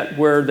place yet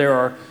where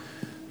there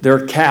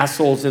are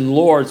castles and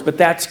lords, but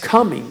that's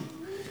coming.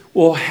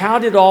 Well, how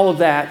did all of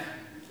that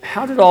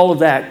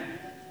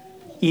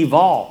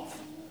evolve?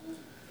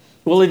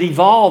 Well, it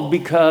evolved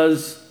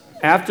because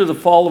after the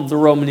fall of the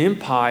Roman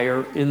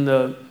Empire in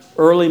the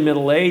early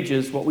Middle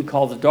Ages, what we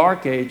call the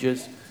Dark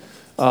Ages,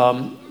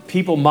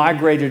 people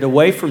migrated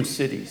away from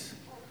cities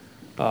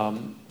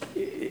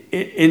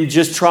in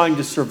just trying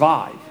to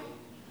survive.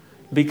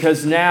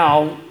 Because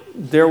now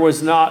there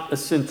was not a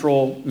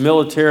central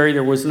military,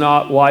 there was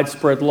not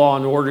widespread law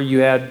and order. You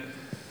had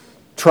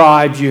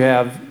tribes, you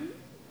have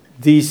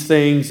these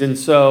things. And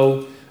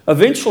so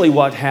eventually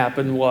what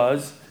happened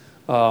was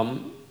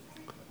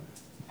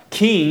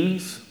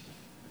kings,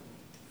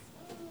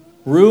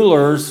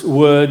 rulers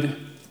would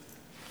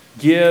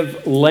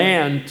give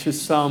land to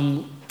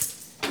some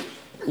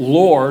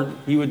lord.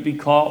 He would be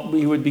called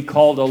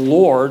a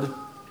lord,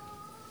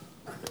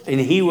 and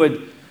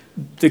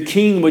the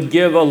king would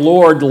give a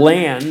lord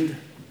land,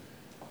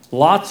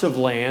 lots of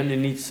land,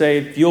 and he'd say,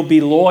 "If you'll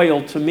be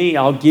loyal to me,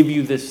 I'll give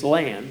you this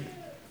land."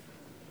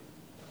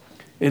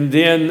 And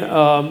then,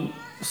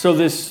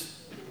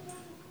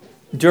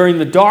 during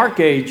the Dark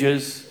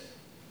Ages,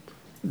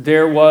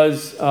 there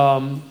was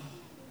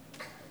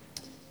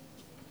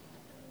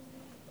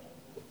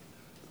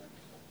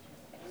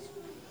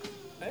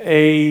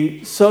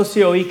a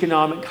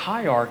socioeconomic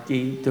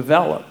hierarchy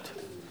developed.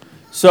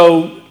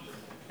 So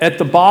at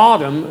the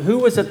bottom, who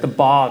was at the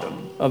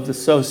bottom of the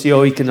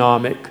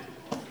socioeconomic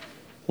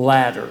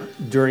ladder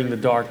during the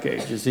Dark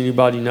Ages?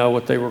 Anybody know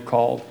what they were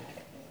called?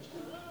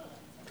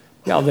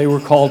 Yeah, they were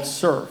called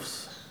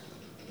serfs.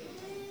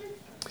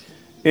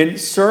 And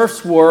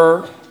serfs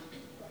were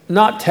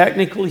not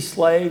technically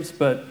slaves,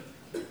 but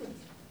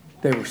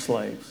they were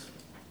slaves.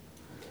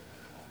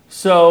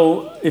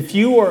 So if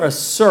you were a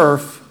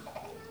serf,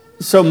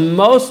 so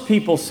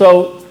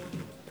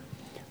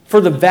for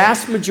the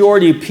vast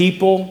majority of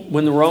people,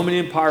 when the Roman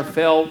Empire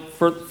fell,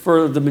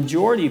 for the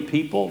majority of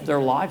people, their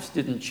lives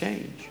didn't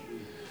change.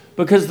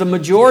 Because the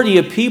majority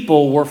of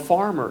people were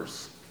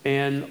farmers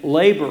and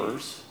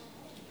laborers.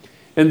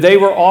 And they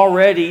were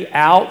already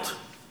out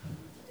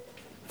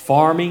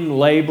farming,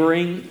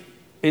 laboring.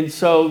 And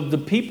so the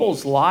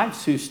people's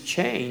lives who's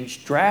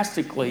changed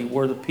drastically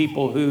were the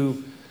people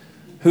who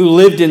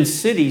lived in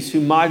cities,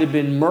 who might have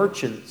been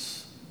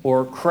merchants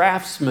or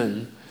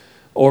craftsmen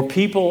or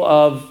people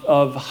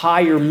of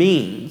higher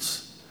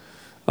means.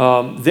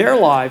 Their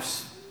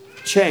lives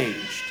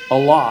changed a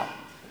lot.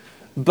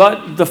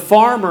 But the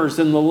farmers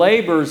and the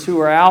laborers who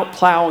are out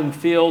plowing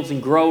fields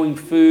and growing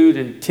food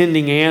and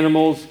tending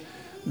animals,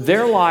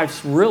 their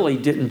lives really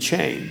didn't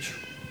change.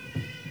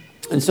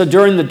 And so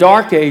during the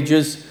Dark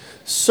Ages,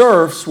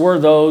 serfs were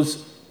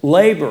those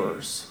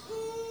laborers,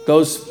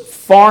 those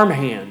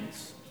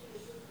farmhands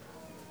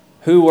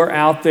who were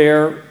out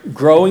there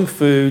growing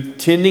food,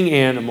 tending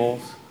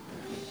animals.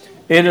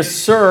 And a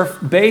serf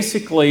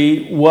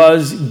basically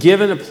was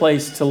given a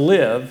place to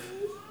live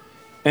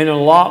and an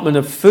allotment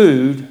of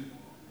food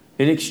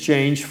in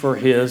exchange for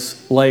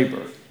his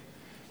labor.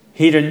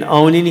 He didn't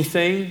own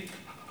anything.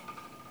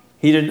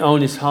 He didn't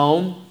own his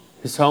home.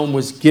 His home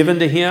was given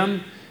to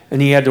him, and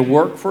he had to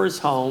work for his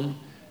home,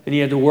 and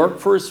he had to work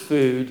for his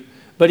food,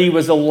 but he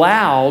was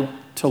allowed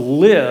to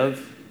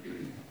live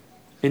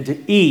and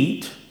to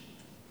eat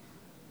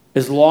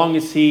as long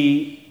as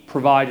he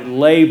provided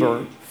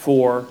labor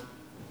for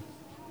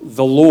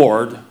the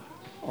Lord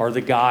or the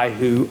guy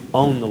who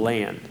owned the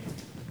land.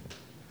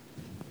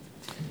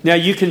 Now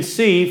you can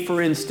see,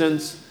 for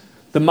instance,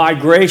 the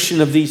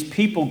migration of these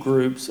people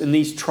groups and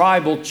these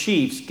tribal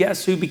chiefs.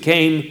 Guess who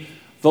became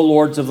the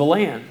lords of the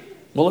land?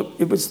 Well,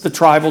 it was the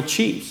tribal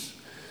chiefs.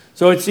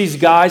 So it's these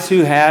guys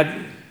who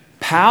had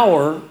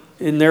power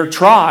in their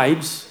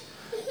tribes.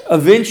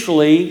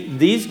 Eventually,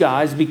 these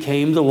guys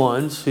became the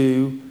ones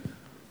who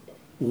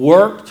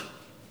worked,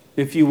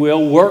 if you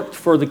will, worked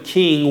for the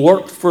king,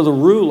 worked for the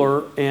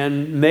ruler,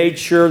 and made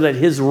sure that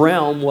his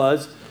realm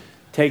was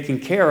taken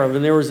care of.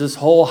 And there was this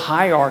whole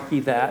hierarchy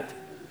that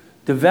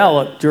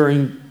developed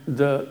during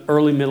the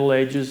early Middle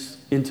Ages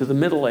into the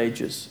Middle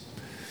Ages.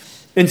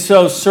 And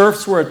so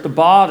serfs were at the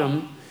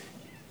bottom.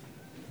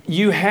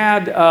 You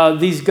had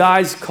these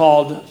guys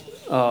called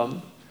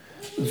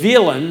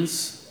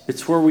villeins.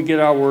 It's where we get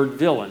our word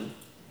villain.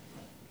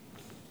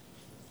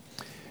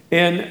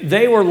 And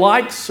they were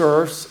like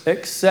serfs,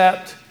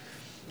 except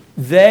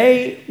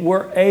they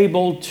were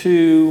able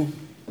to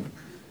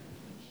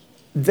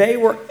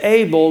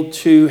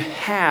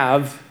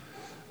have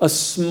a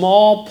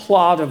small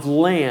plot of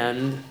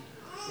land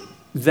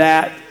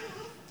that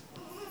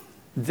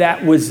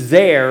was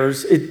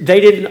theirs. They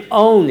didn't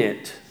own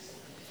it,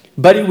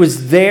 but it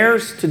was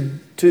theirs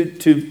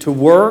to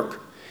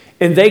work,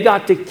 and they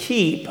got to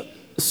keep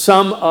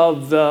some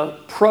of the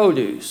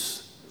produce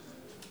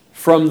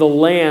from the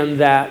land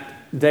that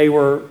they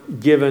were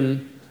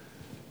given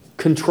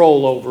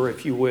control over,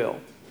 if you will.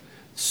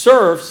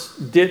 Serfs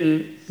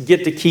didn't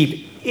get to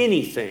keep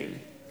anything.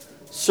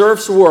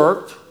 Serfs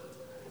worked,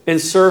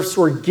 and serfs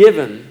were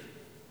given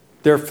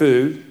their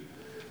food.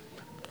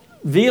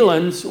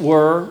 Villeins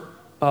were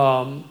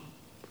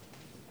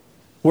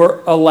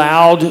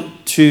allowed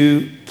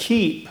to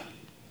keep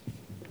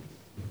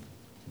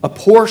a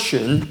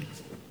portion.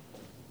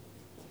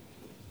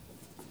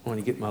 I want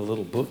to get my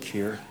little book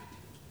here.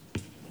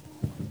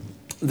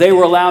 They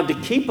were allowed to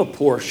keep a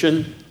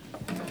portion,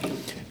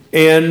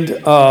 and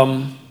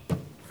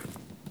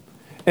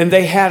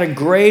they had a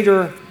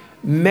greater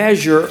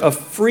measure of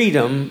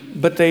freedom,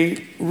 but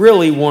they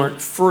really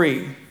weren't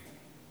free.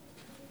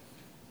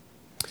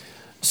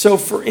 So,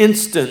 for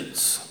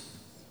instance,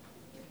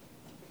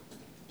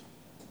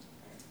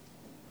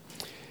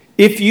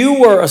 if you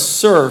were a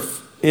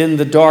serf in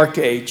the Dark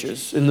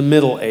Ages, in the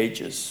Middle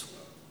Ages,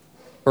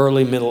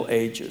 early Middle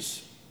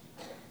Ages,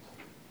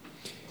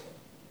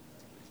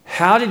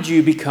 how did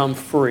you become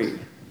free?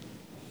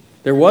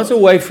 There was a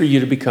way for you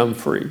to become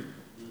free.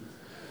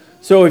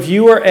 So if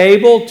you were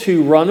able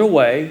to run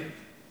away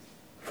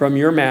from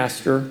your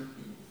master,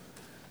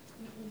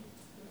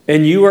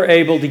 and you were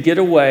able to get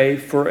away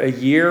for a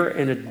year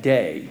and a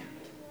day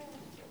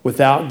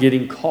without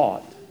getting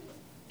caught,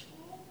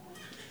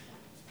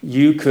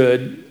 you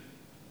could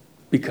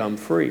become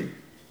free.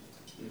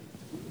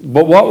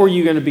 But what were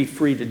you going to be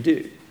free to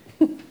do?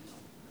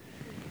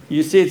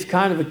 You see, it's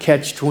kind of a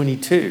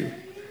catch-22.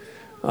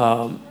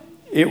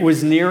 It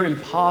was near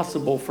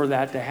impossible for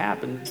that to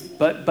happen,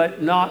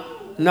 but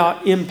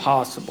not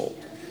impossible.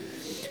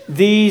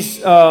 These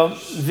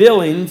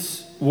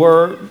villeins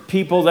were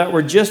people that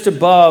were just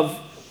above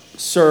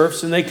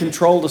serfs, and they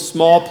controlled a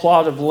small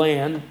plot of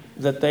land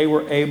that they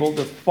were able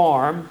to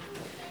farm.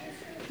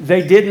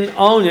 They didn't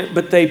own it,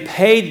 but they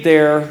paid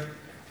their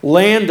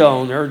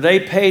landowner, they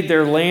paid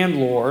their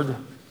landlord.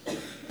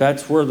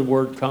 That's where the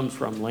word comes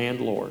from,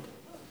 landlord.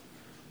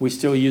 We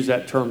still use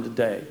that term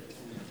today.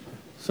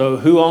 So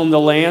who owned the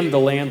land? The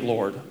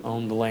landlord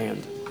owned the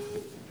land.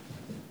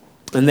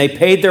 And they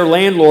paid their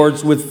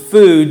landlords with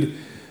food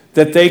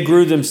that they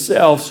grew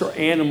themselves or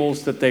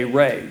animals that they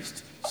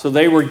raised. So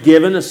they were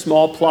given a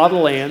small plot of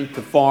land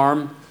to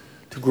farm,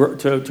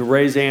 to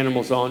raise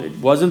animals on. It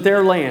wasn't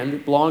their land.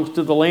 It belongs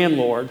to the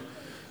landlord.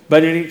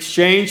 But in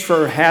exchange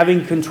for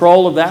having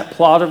control of that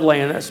plot of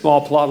land, that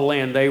small plot of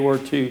land, they were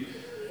to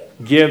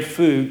give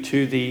food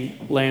to the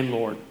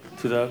landlord,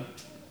 to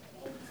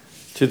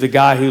the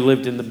guy who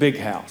lived in the big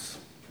house.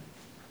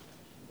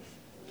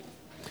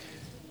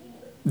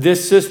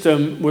 This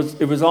system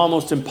it was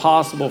almost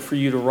impossible for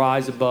you to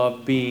rise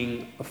above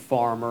being a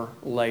farmer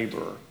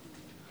laborer.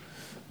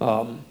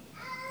 And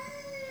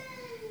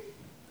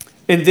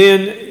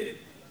then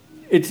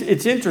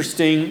it's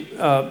interesting.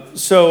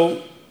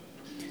 So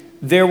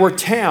there were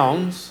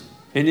towns,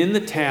 and in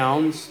the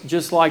towns,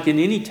 just like in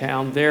any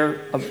town,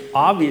 there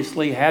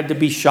obviously had to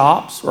be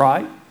shops,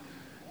 right?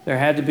 There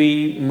had to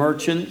be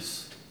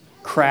merchants,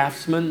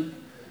 craftsmen.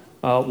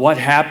 What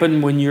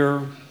happened when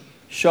your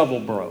shovel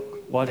broke?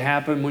 What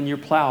happened when your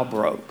plow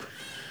broke?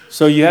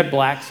 So you had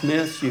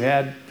blacksmiths, you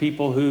had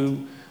people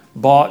who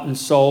bought and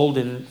sold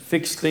and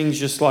fixed things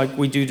just like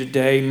we do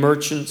today,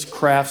 merchants,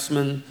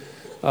 craftsmen.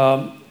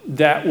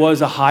 That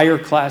was a higher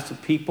class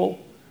of people.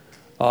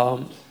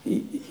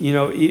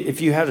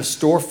 If you had a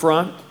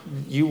storefront,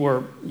 you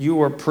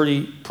were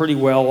pretty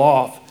well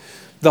off.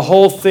 The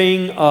whole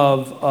thing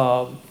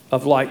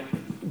of like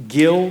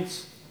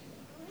guilds,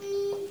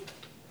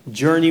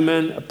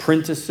 journeymen,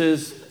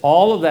 apprentices,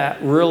 all of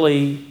that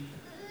really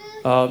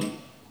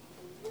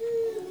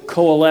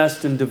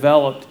coalesced and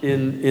developed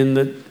in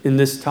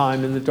this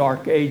time in the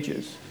Dark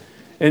Ages,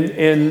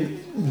 and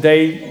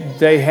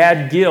they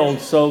had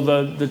guilds, so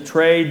the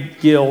trade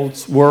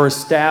guilds were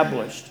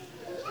established,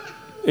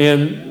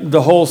 and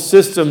the whole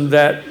system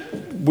that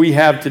we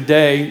have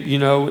today,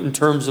 in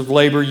terms of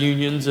labor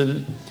unions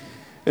and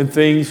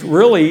things,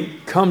 really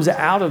comes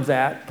out of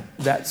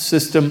that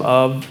system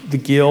of the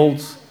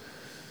guilds,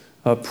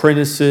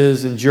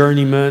 apprentices and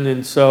journeymen,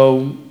 and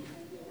so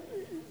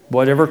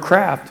whatever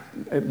craft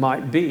it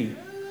might be. The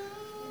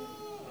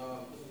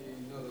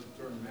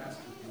term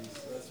masterpiece,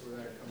 that's where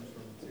that comes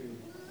from too.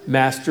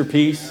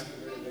 Masterpiece. They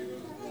go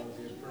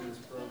through the apprentice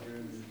program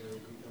and they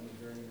become a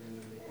journeyman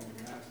and become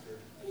a master.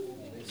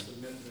 They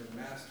submit their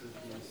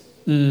masterpiece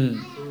to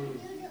prove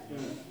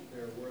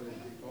they're worthy to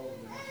be called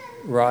a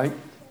master. Right.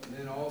 And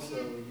then also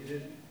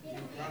you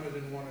kind of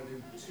didn't want to do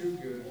too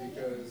good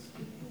because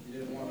you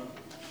didn't want to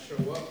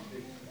show up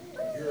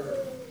that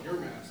you're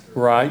master.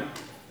 Right.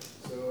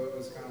 So it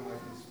was kind of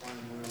like this fine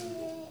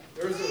line.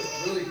 There's a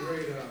really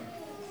great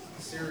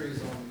series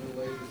on the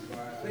Middle Ages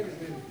by, I think his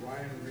name is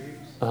Ryan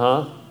Reeves.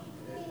 And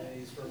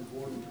he's from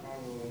Gordon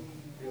Conwell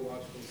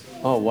Theological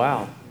Seminary. Oh,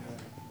 wow. Yeah,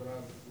 but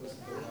I've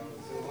listened to a lot of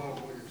it. So a lot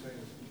of what you're saying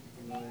is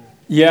familiar.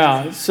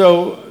 Yeah.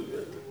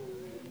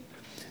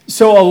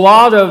 So a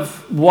lot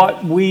of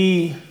what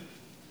we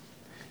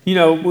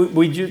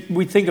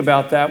think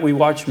about that. We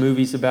watch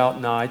movies about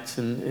knights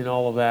and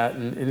all of that.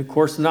 And of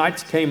course,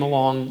 knights came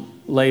along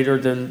later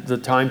than the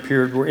time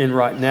period we're in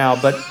right now.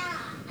 But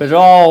it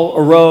all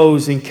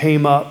arose and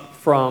came about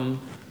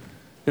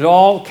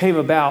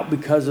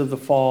because of the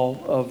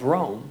fall of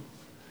Rome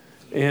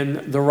and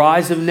the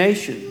rise of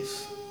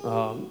nations.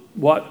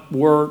 What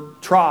were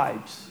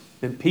tribes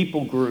and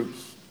people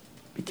groups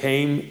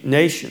became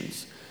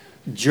nations.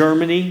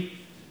 Germany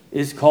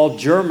is called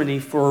Germany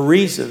for a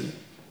reason.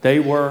 They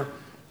were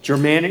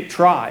Germanic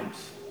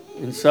tribes.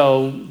 And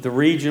so the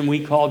region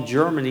we call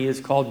Germany is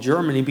called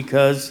Germany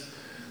because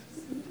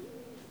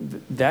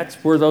that's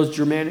where those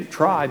Germanic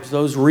tribes,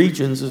 those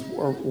regions is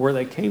where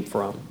they came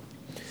from.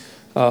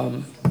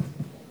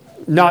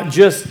 Not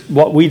just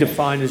what we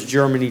define as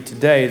Germany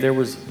today. There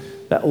was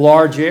that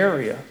large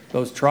area.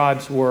 Those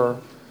tribes were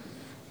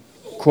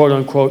quote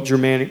unquote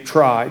Germanic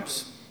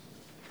tribes.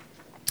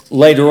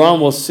 Later on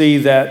we'll see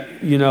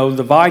that,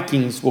 the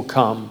Vikings will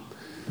come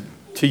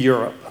to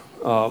Europe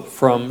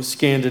from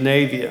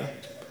Scandinavia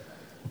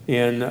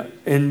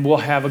and will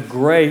have a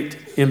great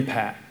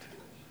impact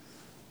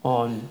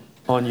on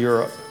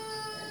Europe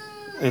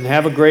and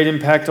have a great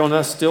impact on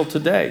us still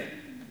today.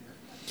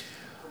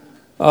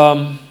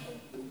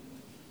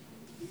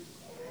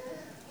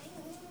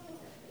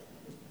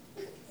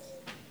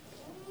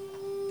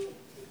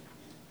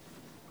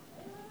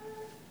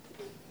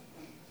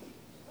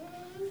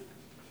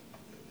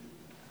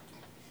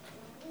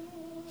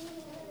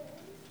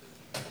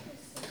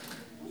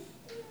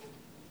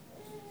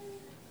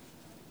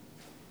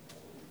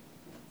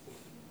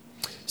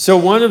 So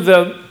one of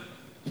the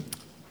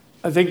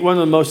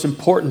most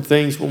important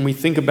things when we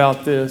think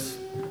about this,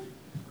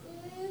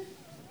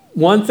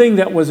 one thing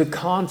that was a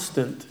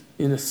constant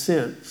in a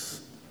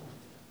sense,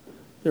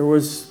 there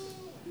was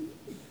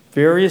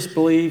various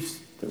beliefs,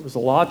 there was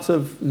lots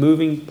of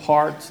moving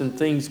parts and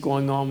things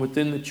going on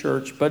within the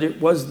church, but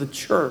it was the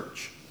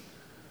church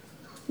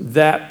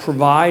that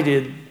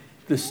provided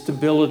the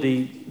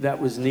stability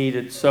that was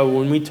needed. So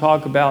when we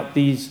talk about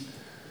these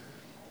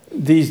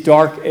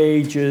dark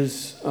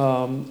ages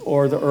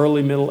or the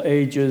early Middle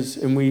Ages,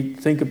 and we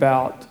think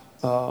about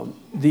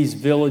these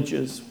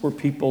villages where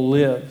people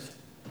lived,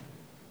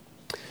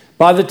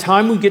 by the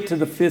time we get to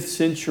the 5th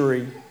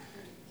century,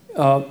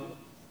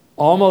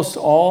 almost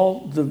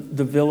all the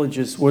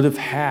villages would have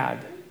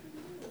had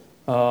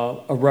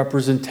a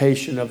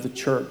representation of the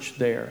church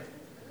there.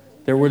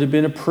 There would have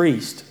been a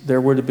priest.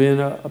 There would have been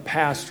a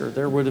pastor.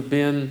 There would have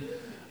been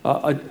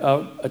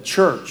a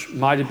church.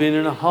 Might have been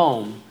in a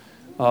home.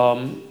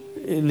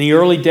 In the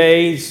early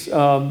days,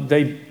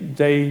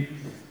 they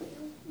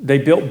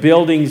built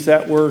buildings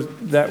that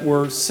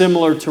were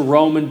similar to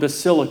Roman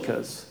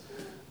basilicas,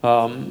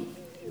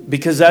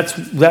 because that's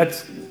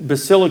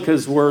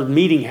basilicas were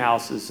meeting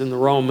houses in the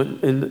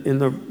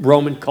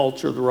Roman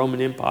culture, the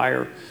Roman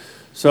Empire.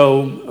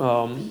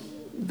 So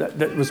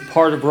that was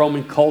part of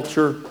Roman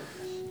culture.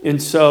 And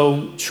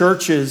so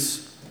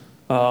churches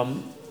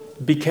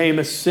became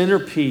a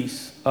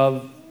centerpiece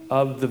of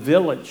the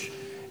village.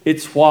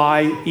 It's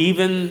why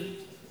even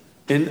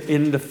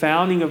in the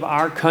founding of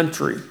our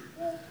country,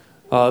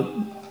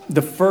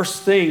 the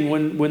first thing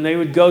when they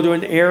would go to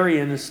an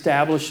area and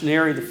establish an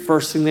area, the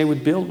first thing they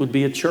would build would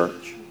be a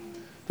church.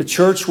 The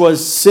church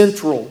was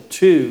central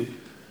to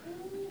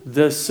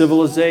the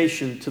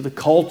civilization, to the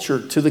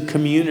culture, to the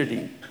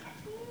community.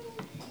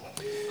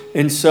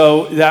 And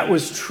so that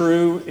was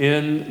true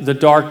in the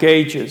Dark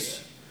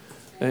Ages.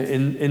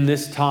 In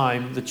this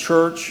time, the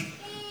church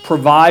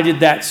provided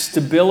that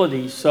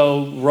stability.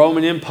 So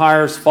Roman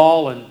Empire's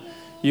fallen.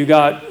 You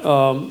got,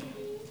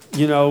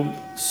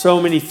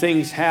 so many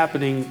things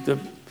happening.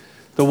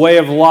 The way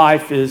of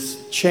life is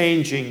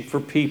changing for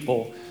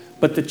people.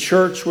 But the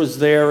church was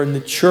there, and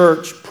the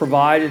church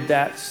provided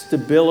that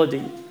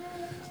stability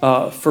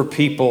for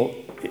people.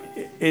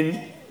 And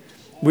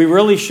we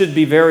really should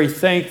be very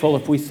thankful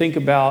if we think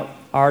about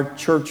our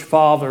church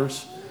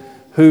fathers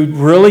who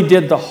really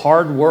did the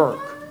hard work.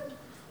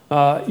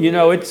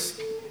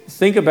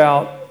 Think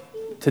about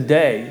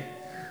today.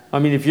 I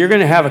mean, if you're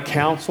going to have a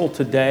council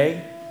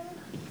today,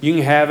 you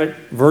can have it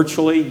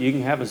virtually. You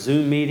can have a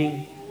Zoom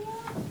meeting.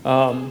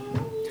 And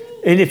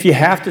if you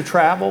have to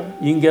travel,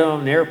 you can get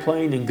on an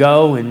airplane and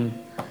go. And,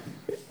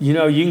 you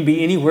can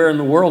be anywhere in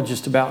the world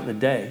just about in a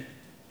day.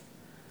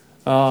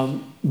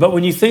 But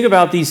when you think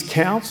about these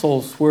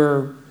councils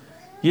where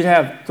you'd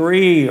have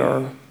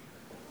 300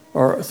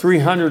 or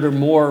 300 or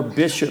more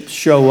bishops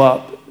show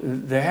up,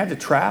 they had to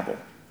travel.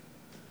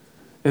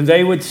 And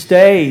they would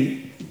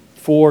stay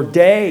for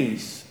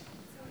days.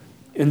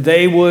 And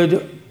they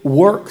would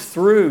work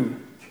through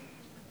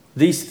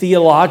these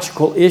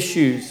theological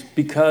issues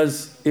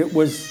because it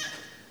was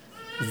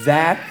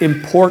that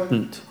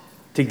important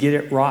to get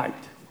it right.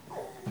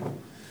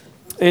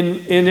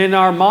 And in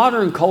our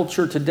modern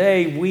culture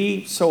today,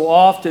 we so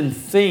often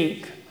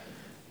think,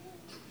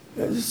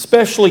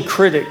 especially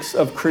critics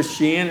of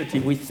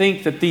Christianity, we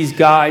think that these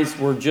guys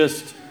were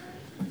just,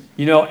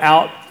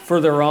 out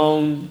for their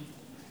own.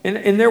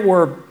 And there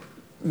were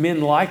men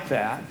like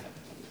that,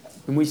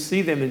 and we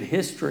see them in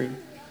history.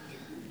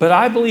 But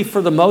I believe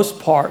for the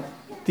most part,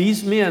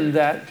 these men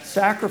that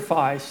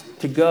sacrificed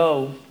to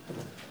go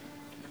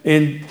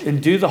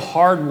and do the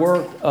hard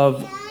work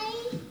of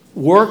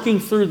working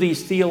through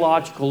these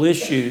theological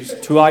issues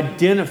to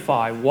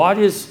identify what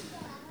is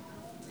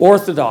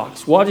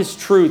orthodox, what is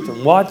truth,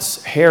 and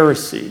what's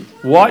heresy.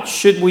 What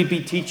should we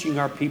be teaching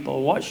our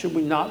people? What should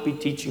we not be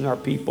teaching our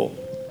people?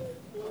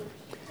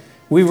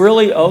 We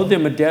really owe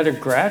them a debt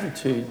of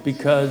gratitude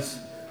because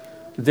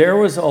there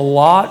was a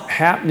lot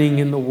happening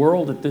in the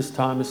world at this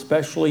time,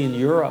 especially in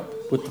Europe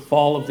with the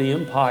fall of the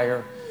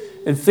empire.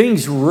 And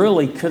things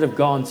really could have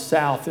gone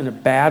south in a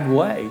bad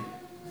way.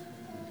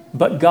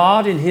 But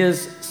God in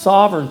His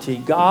sovereignty,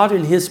 God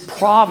in His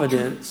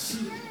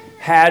providence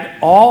had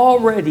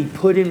already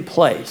put in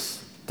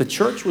place. The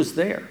church was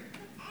there.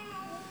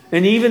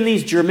 And even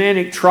these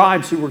Germanic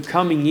tribes who were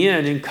coming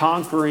in and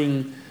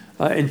conquering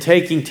and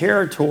taking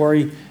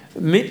territory,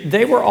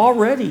 they were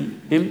already,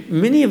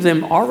 many of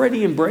them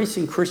already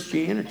embracing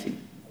Christianity.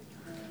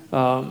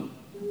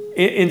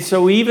 And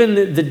so even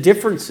the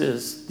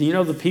differences,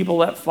 the people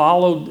that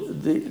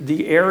followed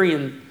the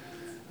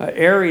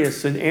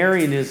Arius and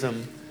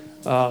Arianism,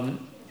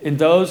 and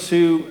those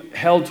who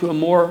held to a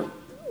more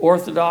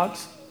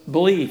orthodox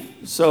belief.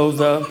 So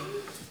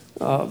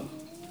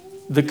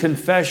the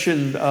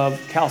Confession of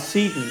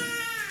Chalcedon,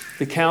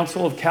 the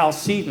Council of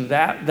Chalcedon,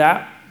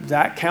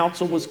 that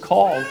council was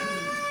called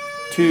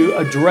to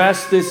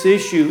address this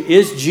issue.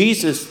 Is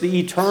Jesus the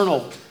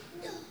eternal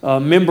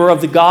member of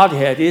the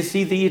Godhead? Is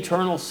He the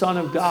eternal Son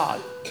of God?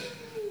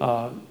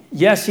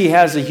 Yes, He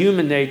has a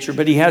human nature,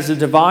 but He has a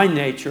divine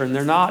nature, and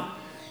they're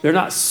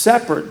not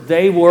separate.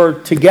 They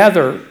were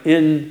together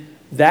in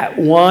that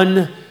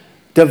one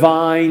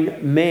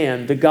divine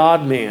man, the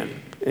God-man.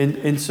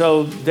 And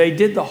so they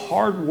did the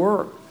hard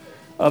work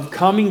of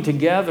coming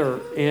together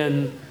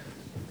and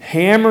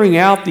hammering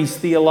out these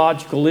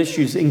theological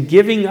issues and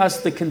giving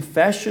us the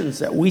confessions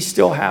that we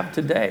still have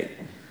today.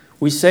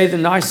 We say the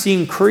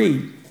Nicene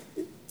Creed.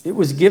 It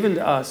was given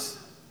to us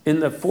in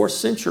the 4th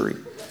century.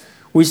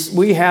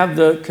 We have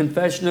the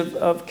Confession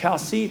of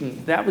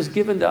Chalcedon. That was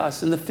given to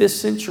us in the 5th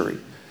century.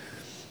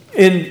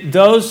 And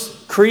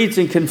those creeds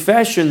and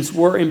confessions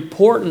were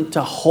important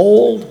to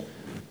hold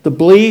the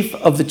belief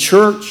of the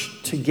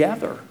church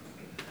together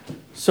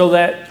so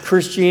that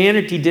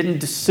Christianity didn't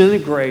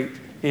disintegrate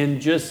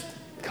and just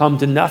come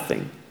to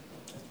nothing.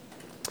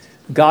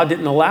 God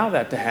didn't allow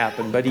that to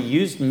happen, but he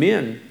used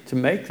men to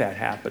make that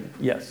happen.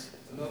 Yes?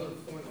 Another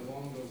point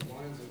along those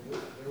lines of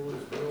there was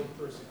real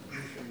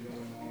persecution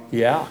going on.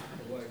 Yeah.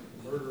 Like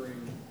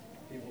murdering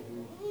people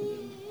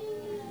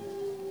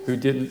who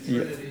didn't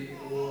Trinity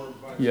or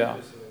vice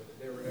versa.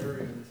 They were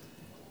Arians,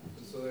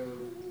 and so they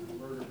were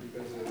murdered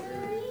because they were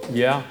Arians.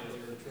 Yeah. They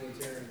were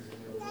Trinitarians, and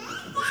they were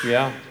murdered because they were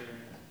Yeah. Trinitarians.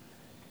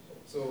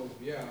 So,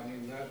 yeah, I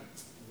mean, that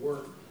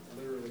work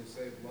literally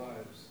saved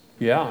lives.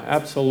 Yeah,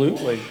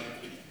 absolutely.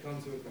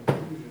 Come to a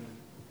conclusion,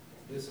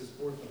 this is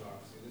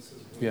orthodoxy. This is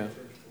what the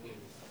church believes.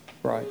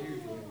 Right. Hugely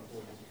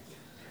important.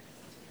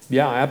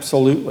 Yeah,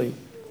 absolutely.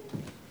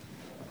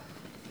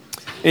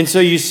 And so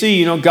you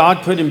see,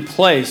 God put in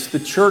place the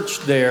church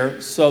there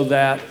so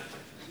that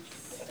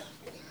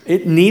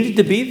it needed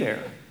to be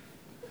there.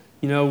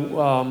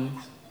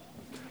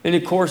 And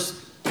of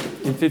course,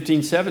 in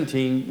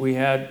 1517, we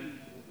had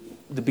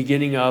the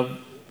beginning of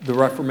the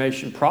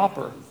Reformation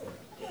proper,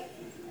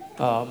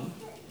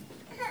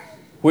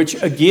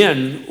 which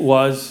again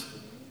was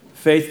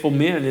faithful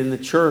men in the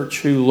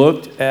church who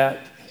looked at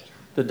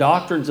the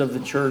doctrines of the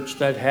church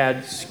that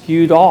had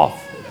skewed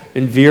off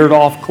and veered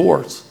off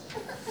course.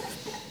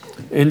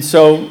 And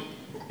so,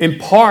 in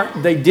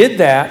part, they did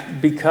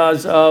that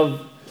because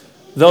of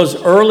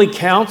those early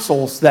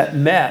councils that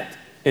met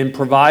and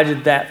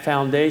provided that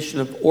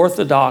foundation of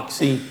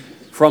orthodoxy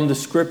from the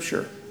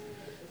Scripture.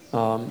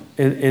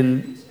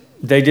 And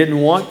they didn't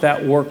want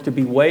that work to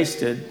be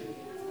wasted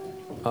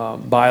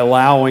by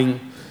allowing,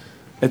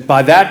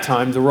 by that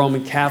time, the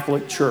Roman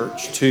Catholic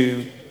Church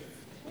to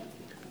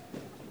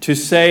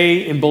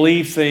say and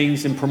believe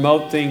things and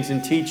promote things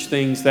and teach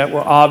things that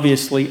were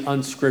obviously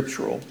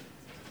unscriptural.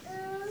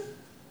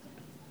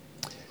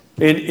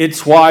 And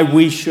it's why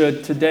we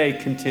should today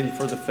contend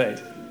for the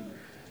faith.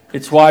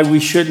 It's why we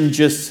shouldn't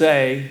just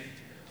say,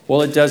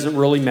 well, it doesn't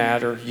really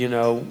matter,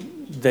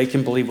 they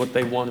can believe what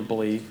they want to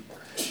believe.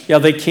 Yeah,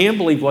 they can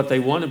believe what they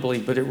want to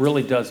believe, but it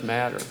really does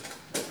matter.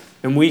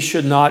 And we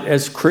should not,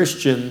 as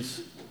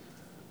Christians,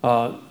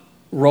 roll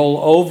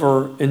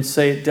over and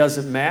say it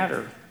doesn't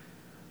matter.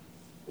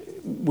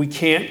 We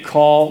can't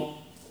call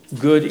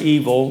good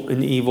evil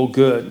and evil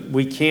good.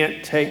 We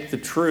can't take the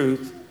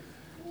truth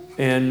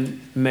and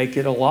make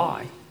it a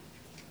lie.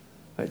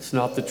 It's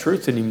not the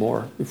truth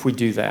anymore if we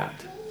do that.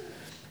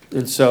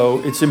 And so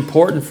it's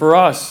important for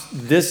us.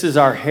 This is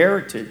our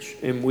heritage,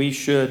 and we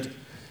should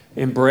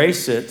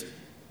embrace it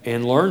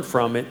and learn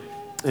from it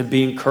and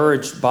be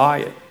encouraged by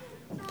it.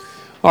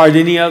 All right,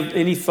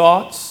 any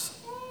thoughts?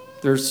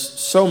 There's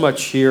so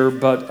much here,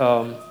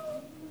 but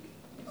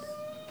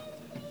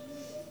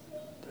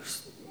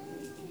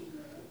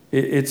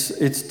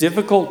it's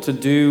difficult to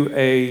do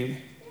a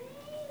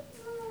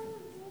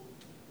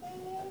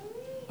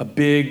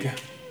big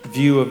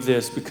view of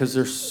this because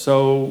there's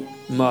so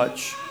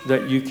much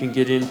that you can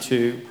get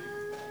into.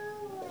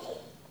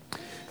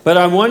 But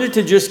I wanted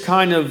to just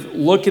kind of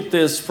look at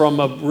this from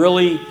a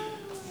really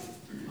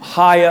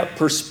high up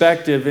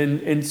perspective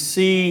and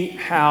see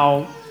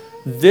how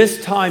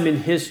this time in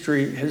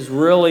history has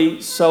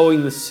really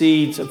sowing the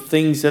seeds of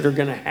things that are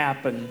going to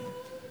happen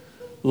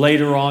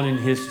later on in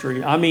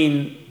history. I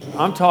mean,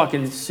 I'm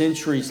talking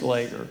centuries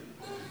later.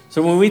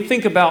 So when we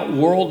think about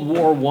World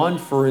War I,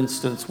 for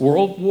instance,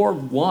 World War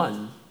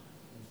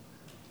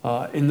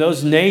I, in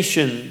those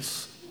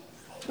nations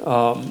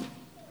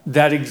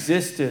that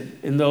existed,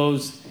 in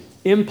those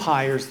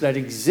empires that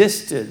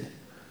existed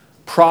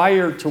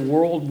prior to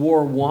World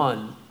War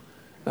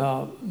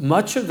I,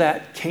 much of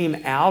that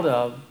came out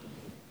of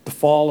the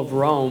fall of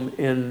Rome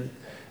and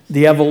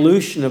the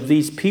evolution of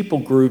these people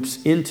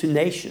groups into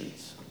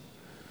nations.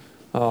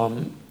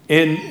 And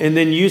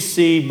then you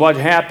see what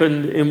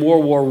happened in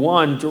World War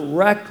I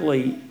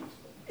directly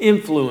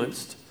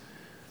influenced.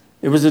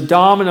 It was a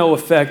domino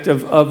effect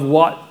of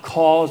what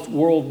caused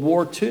World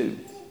War II.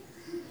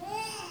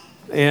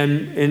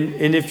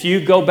 And if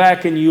you go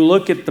back and you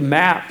look at the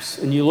maps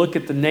and you look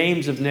at the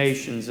names of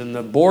nations and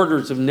the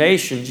borders of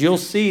nations, you'll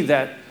see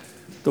that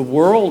the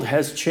world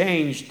has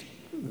changed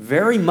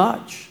very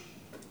much.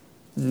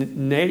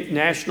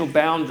 National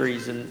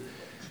boundaries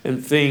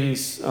and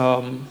things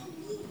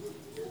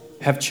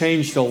have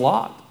changed a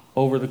lot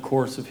over the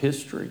course of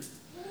history.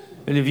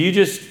 And if you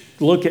just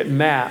look at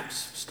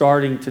maps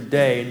starting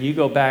today and you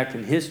go back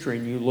in history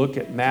and you look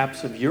at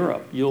maps of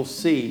Europe, you'll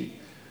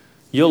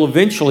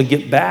eventually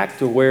get back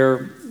to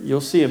where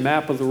you'll see a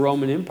map of the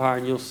Roman Empire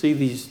and you'll see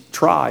these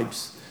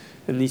tribes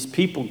and these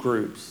people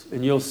groups.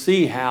 And you'll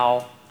see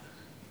how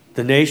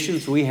the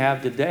nations we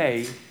have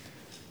today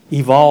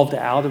evolved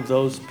out of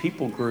those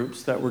people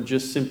groups that were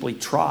just simply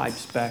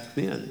tribes back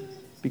then,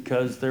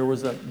 because there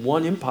was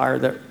one empire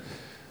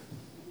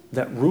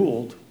that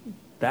ruled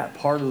that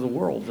part of the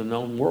world, the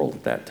known world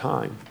at that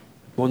time.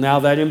 Well, now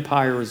that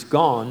empire is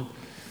gone,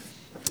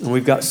 and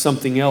we've got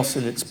something else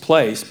in its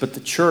place, but the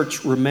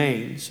church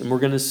remains. And we're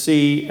going to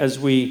see, as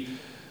we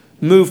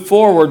move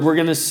forward, we're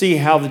going to see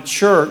how the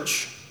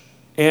church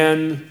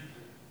and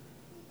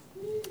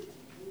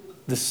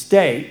the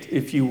state,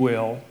 if you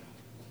will,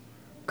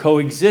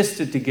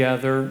 coexisted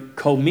together,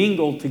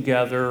 commingled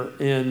together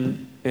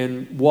in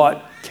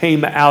what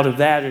came out of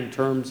that in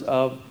terms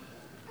of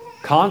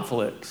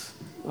conflicts.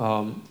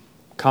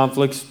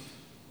 Conflicts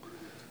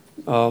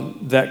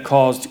that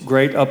caused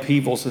great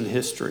upheavals in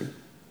history.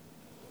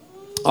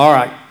 All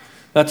right,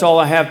 that's all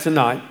I have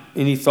tonight.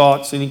 Any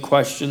thoughts, any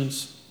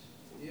questions?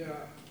 Yeah,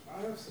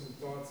 I have some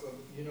thoughts of,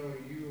 you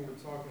were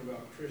talking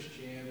about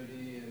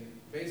Christianity and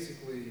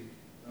basically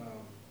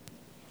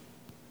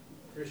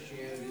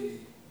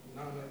Christianity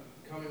not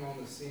coming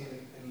on the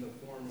scene in the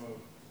form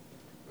of,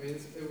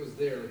 it was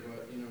there,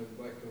 but,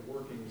 like the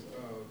workings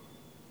of,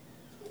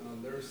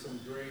 there's some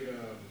great,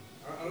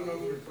 I don't know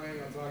if you're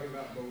planning on talking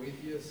about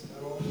Boethius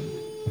at all,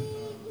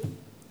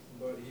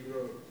 but he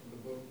wrote the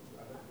book,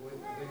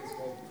 I think it's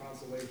called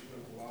Consolation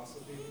of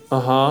Philosophy.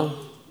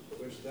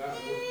 Which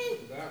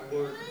that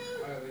work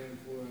highly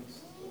influenced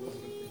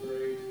Elizabeth the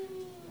Great.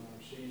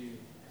 She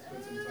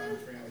spent some time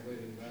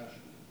translating that,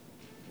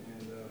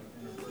 and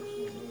in her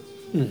personal notes,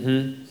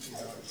 she see how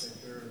it takes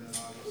care. And then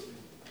obviously,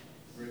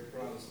 great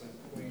Protestant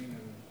queen,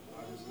 and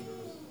obviously there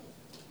was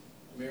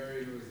Mary,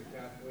 who was the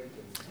Catholic,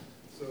 and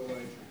so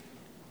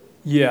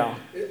yeah.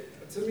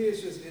 To me,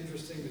 it's just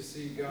interesting to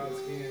see God's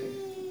hand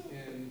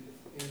in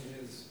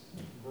His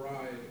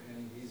bride,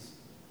 and He's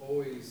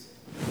always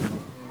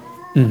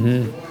going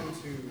to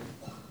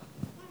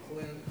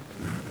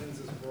cleanse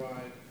His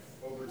bride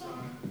over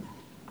time,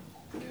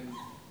 and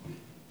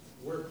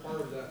we're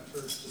part of that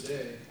church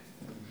today.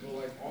 But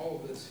like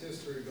all of this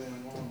history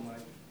going on,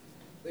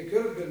 they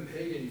could have been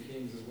pagan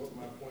kings, is what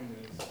my point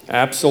is.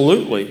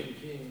 Absolutely. Pagan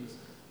kings,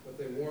 but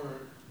they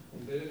weren't.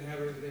 They didn't have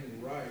everything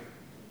right.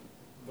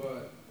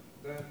 But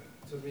that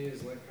to me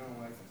is kind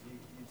of like you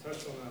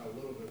touched on that a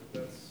little bit.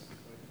 That's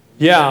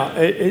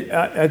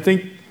I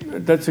think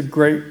that's a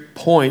great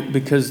point,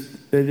 because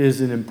it is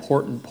an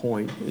important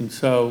point. And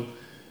so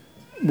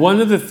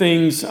one of the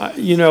things,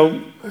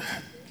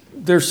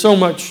 there's so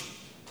much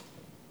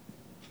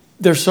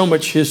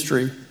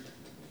history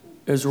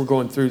as we're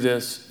going through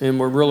this, and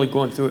we're really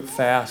going through it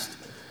fast,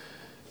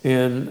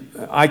 and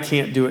I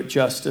can't do it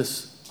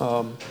justice.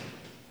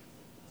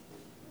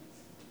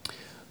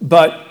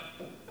 But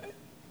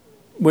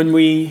when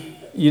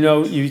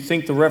you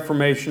think the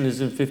Reformation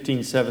is in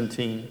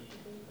 1517,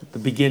 the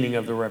beginning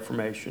of the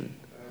Reformation.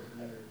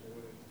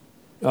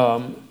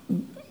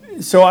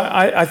 So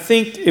I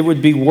think it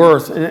would be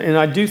worth, and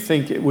I do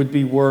think it would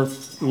be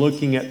worth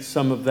looking at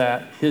some of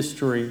that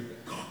history,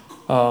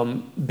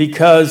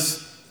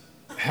 because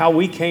how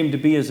we came to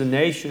be as a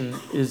nation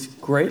is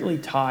greatly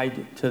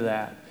tied to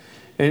that.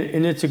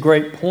 And it's a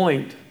great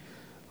point.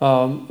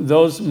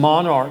 Those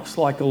monarchs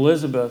like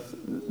Elizabeth,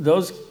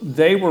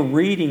 they were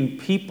reading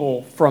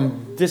people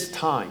from this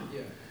time.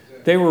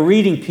 They were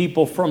reading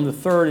people from the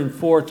 3rd and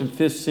 4th and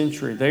 5th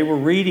century. They were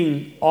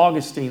reading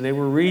Augustine. They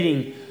were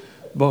reading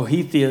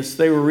Boethius.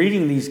 They were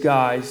reading these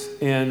guys,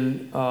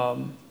 and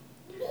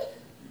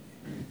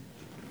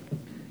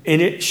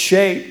it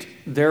shaped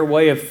their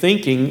way of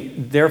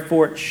thinking.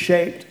 Therefore, it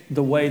shaped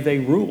the way they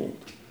ruled.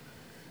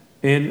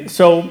 And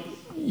so,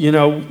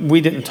 we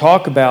didn't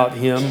talk about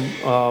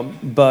him,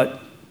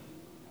 but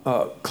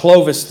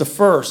Clovis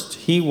I,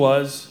 he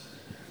was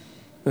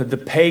the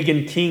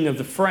pagan king of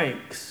the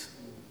Franks.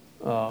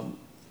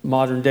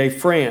 Modern day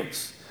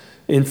France.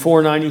 In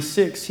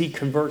 496, he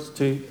converts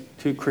to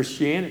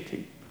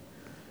Christianity.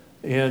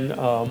 And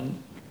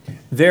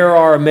there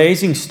are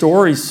amazing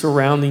stories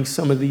surrounding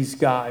some of these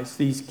guys,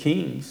 these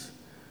kings.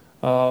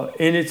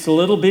 And it's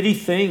little bitty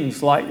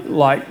things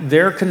like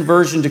their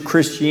conversion to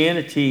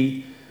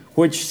Christianity,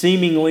 which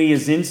seemingly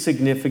is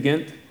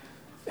insignificant,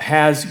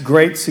 has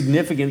great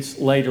significance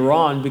later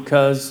on,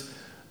 because,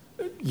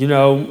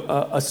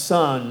 a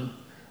son,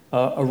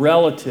 a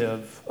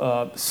relative,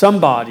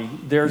 somebody,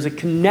 there's a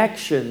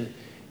connection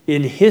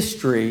in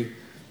history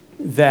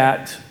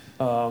that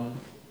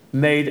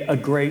made a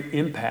great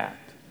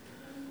impact.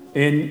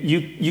 And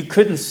you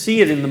couldn't see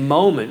it in the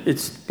moment.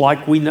 It's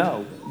like we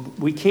know.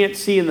 We can't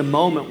see in the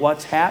moment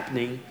what's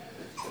happening.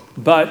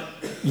 But,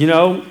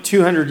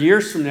 200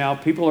 years from now,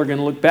 people are going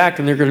to look back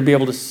and they're going to be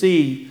able to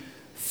see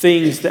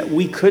things that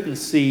we couldn't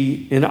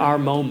see in our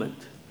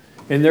moment.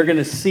 And they're going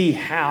to see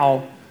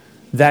how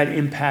that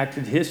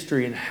impacted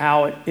history and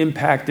how it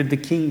impacted the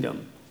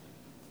kingdom.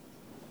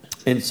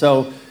 And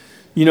so,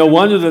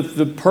 one of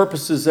the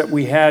purposes that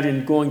we had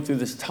in going through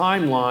this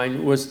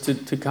timeline was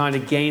to kind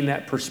of gain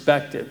that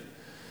perspective.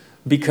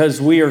 Because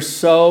we are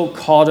so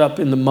caught up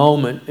in the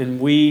moment, and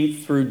we,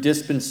 through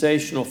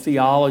dispensational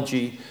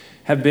theology,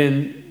 have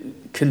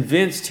been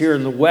convinced here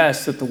in the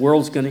West that the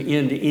world's going to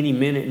end any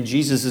minute and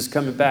Jesus is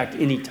coming back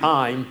any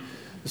time.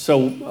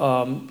 So,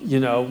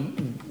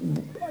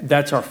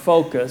 that's our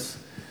focus.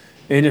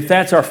 And if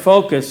that's our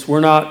focus, we're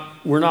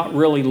not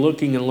really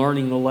looking and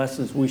learning the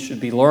lessons we should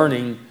be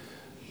learning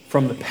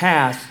from the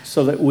past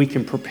so that we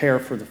can prepare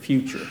for the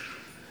future.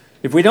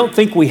 If we don't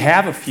think we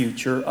have a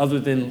future other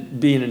than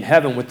being in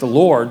heaven with the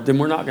Lord, then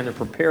we're not going to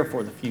prepare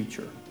for the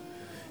future.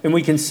 And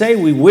we can say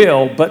we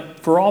will, but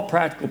for all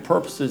practical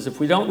purposes, if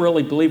we don't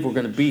really believe we're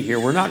going to be here,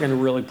 we're not going to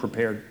really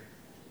prepare.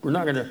 We're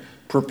not going to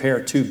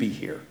prepare to be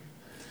here.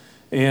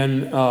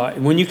 And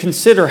when you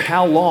consider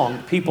how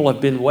long people have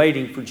been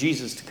waiting for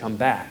Jesus to come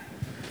back,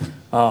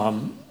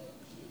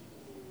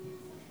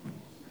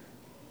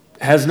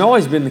 hasn't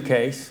always been the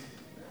case,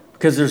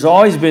 because there's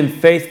always been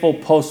faithful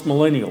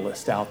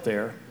post-millennialists out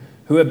there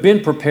who have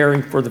been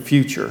preparing for the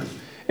future.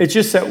 It's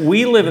just that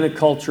we live in a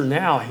culture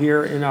now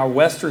here in our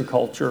Western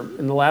culture,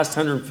 in the last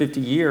 150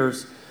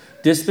 years,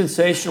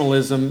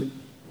 dispensationalism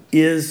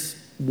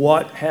is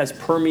what has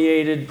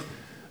permeated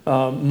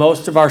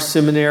most of our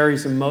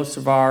seminaries and most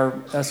of our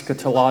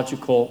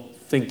eschatological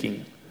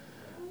thinking.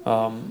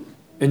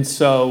 And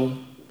so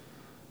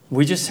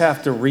we just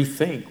have to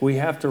rethink. We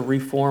have to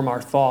reform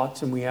our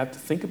thoughts, and we have to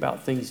think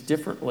about things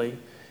differently.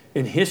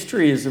 And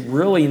history is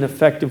really an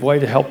effective way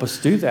to help us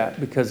do that,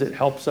 because it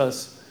helps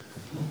us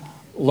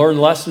learn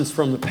lessons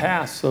from the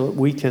past so that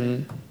we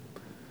can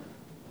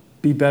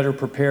be better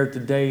prepared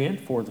today and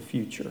for the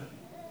future.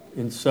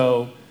 And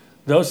so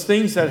those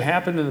things that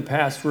happened in the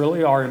past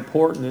really are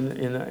important,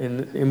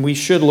 and we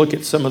should look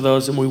at some of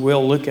those, and we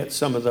will look at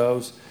some of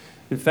those.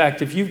 In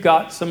fact, if you've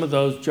got some of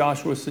those,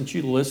 Joshua, since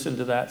you listened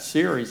to that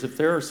series, if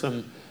there are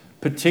some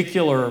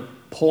particular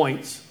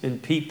points in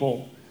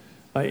people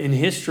in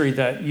history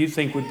that you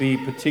think would be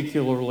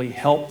particularly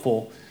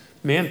helpful,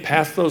 man,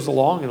 pass those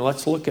along and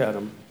let's look at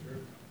them.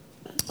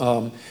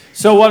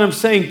 So what I'm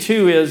saying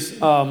too is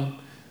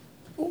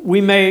we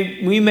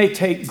may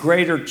take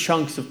greater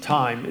chunks of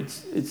time.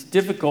 It's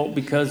difficult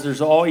because there's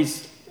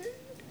always,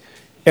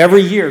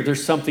 every year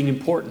there's something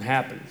important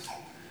happens.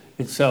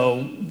 And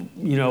so,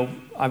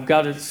 I've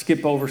got to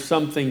skip over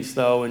some things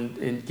though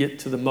and get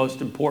to the most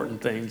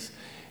important things.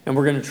 And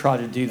we're going to try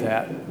to do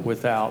that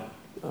without,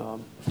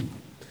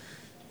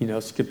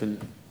 skipping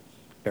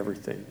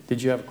everything.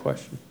 Did you have a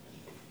question?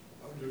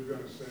 I was just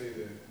going to say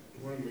that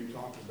when we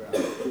talk about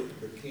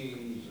the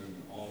kings and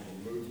all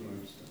the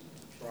movements and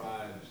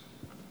tribes,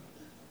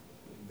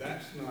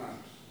 that's not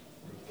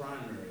the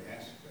primary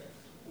aspect.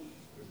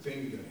 The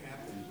thing that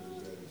happens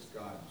is that it's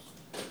God's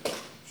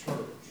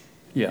church.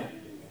 Yeah. And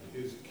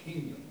his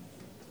kingdom.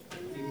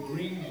 He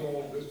brings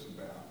all this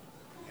about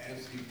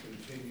as he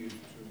continues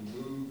to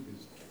move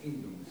his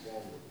kingdom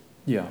forward.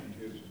 Yeah.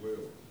 In his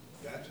will.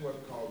 That's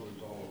what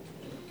causes all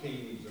the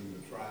kings and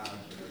the tribes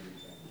and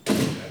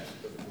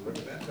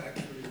everything. That's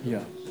actually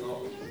the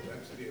result.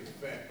 That's the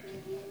effect.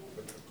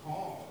 But the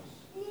cause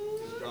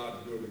is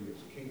God building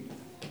his kingdom.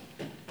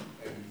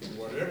 And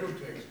whatever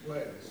takes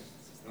place,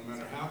 no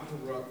matter how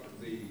corrupt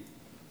the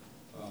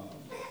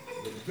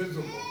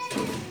visible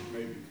church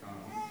may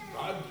become,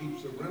 God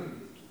keeps a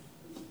remnant,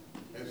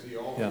 as he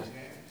always has.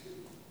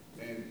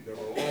 And there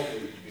will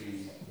always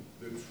be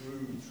the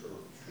true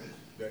church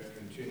that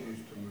continues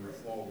to move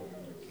forward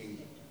in the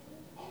kingdom.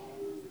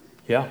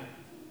 Yeah,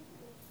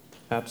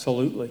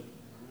 absolutely.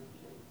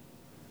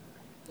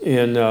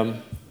 And,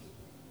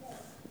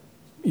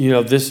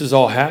 this is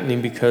all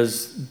happening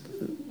because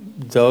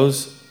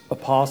those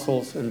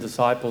apostles and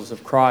disciples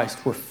of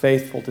Christ were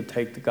faithful to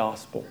take the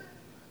gospel,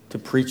 to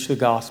preach the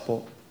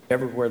gospel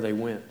everywhere they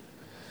went.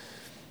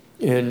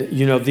 And,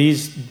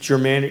 these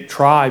Germanic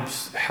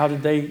tribes, how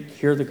did they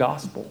hear the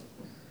gospel?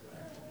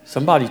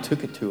 Somebody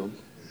took it to them.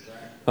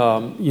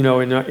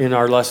 In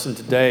our lesson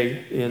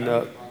today,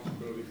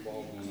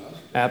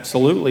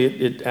 absolutely,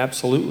 it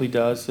absolutely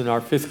does. In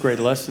our 5th grade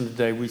lesson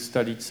today, we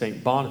studied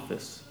St.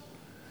 Boniface.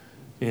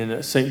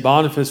 And St.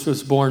 Boniface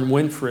was born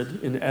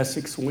Winfrid in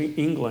Essex,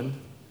 England,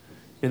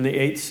 in the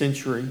 8th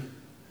century.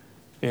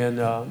 And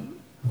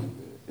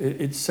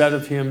it's said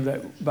of him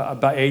that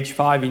by age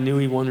 5, he knew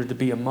he wanted to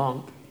be a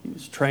monk. He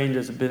was trained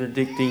as a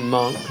Benedictine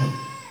monk.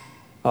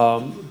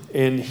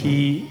 And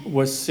he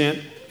was sent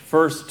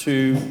first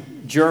to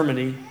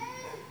Germany,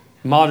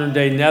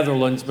 modern-day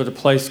Netherlands, but a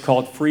place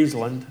called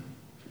Friesland.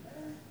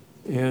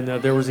 And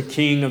there was a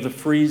king of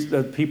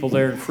the people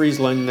there in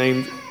Friesland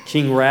named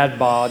King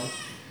Radbod.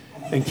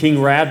 And King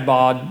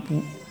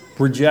Radbod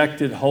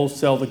rejected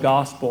wholesale the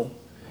gospel.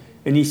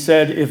 And he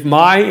said, if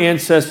my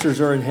ancestors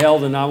are in hell,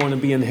 then I want to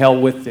be in hell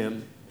with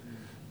them.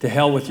 To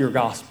hell with your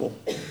gospel.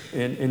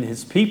 And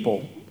his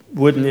people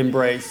wouldn't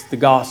embrace the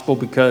gospel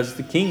because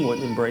the king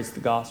wouldn't embrace the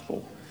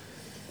gospel.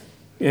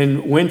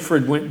 And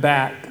Winfrid went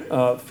back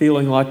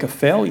feeling like a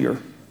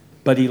failure,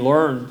 but he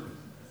learned.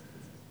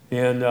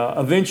 And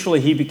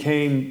eventually he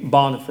became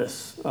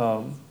Boniface.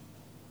 The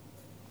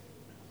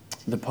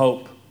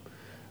Pope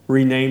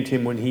renamed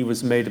him when he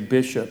was made a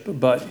bishop,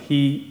 but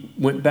he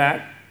went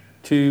back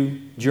to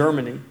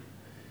Germany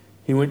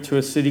He went to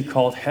a city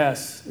called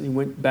Hesse. He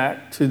went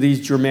back to these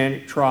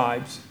Germanic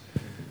tribes.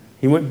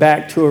 He went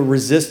back to a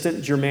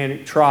resistant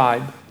Germanic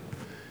tribe,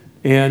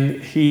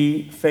 and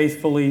he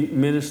faithfully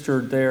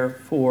ministered there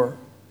for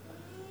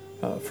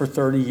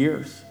 30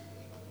 years.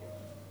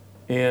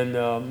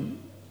 And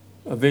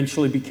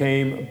eventually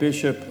became a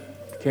bishop,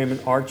 became an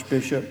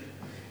archbishop.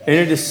 And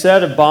it is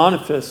said of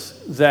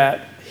Boniface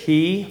that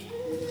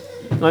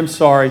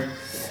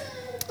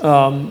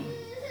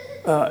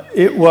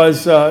it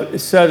was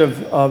said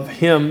of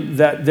him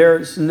that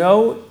there's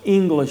no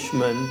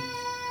Englishman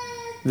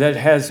that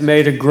has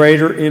made a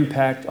greater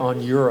impact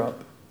on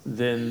Europe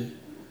than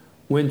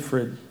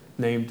Winfrid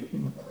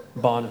named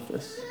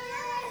Boniface.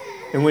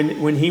 And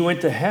when he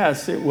went to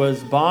Hesse, it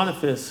was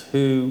Boniface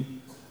who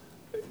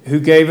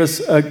gave us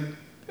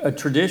a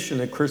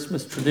tradition, a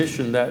Christmas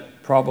tradition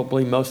that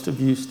probably most of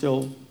you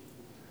still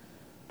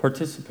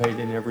participate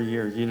in every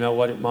year. You know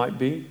what it might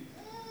be?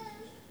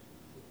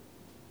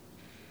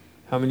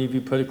 How many of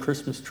you put a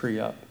Christmas tree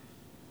up?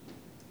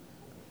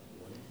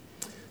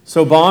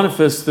 So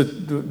Boniface,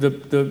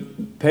 the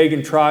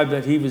pagan tribe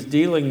that he was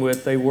dealing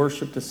with, they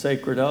worshiped a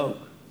sacred oak.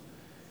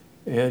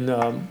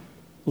 And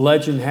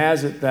legend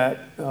has it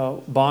that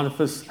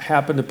Boniface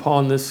happened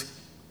upon this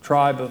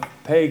tribe of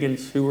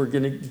pagans who were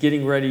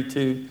getting ready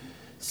to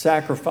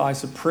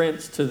sacrifice a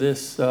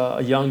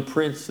young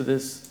prince to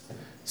this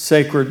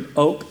sacred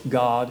oak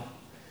god.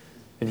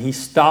 And he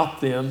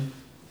stopped them,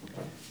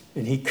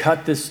 and he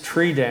cut this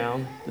tree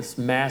down, this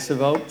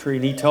massive oak tree.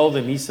 And he told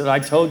them, he said, I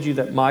told you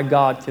that my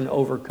God can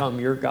overcome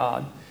your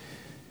God.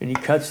 And he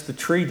cuts the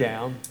tree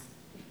down,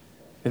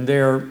 and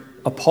they're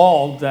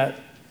appalled that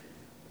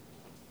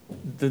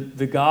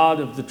the God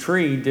of the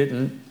tree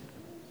didn't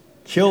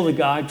kill the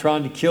guy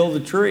trying to kill the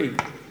tree.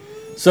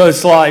 So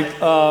it's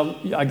like,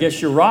 I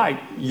guess you're right.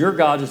 Your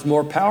God is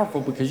more powerful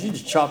because you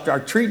just chopped our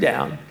tree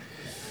down.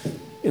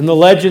 And the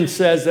legend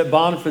says that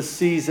Boniface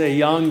sees a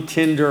young,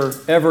 tender,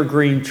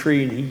 evergreen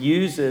tree, and he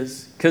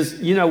uses, because,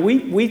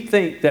 we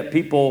think that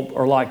people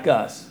are like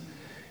us.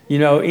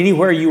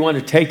 Anywhere you want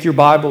to take your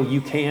Bible, you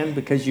can,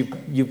 because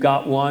you've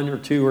got 1 or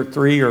 2 or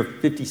 3 or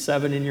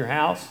 57 in your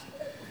house.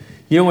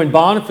 When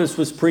Boniface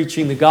was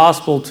preaching the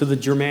gospel to the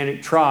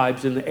Germanic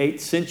tribes in the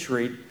 8th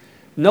century,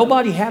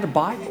 nobody had a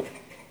Bible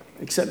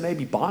except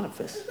maybe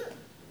Boniface.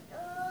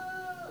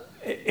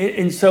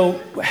 And so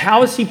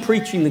how is he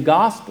preaching the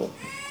gospel?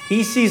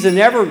 He sees an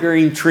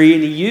evergreen tree,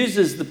 and he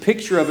uses the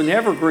picture of an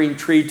evergreen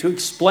tree to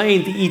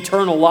explain the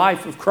eternal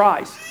life of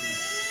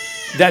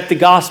Christ that the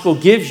gospel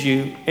gives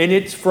you. And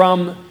it's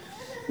from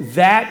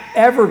that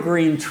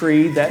evergreen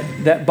tree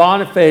that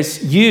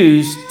Boniface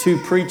used to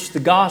preach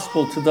the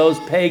gospel to those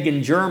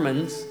pagan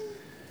Germans.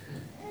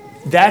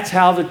 That's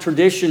how the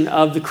tradition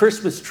of the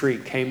Christmas tree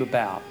came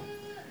about.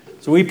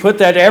 So we put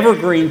that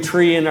evergreen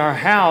tree in our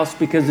house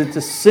because it's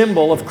a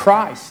symbol of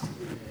Christ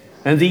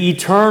and the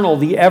eternal,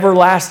 the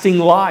everlasting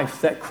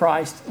life that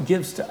Christ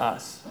gives to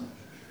us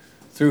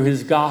through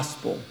his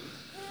gospel.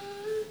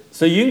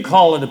 So you can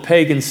call it a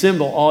pagan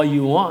symbol all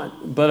you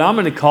want, but I'm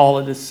going to call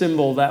it a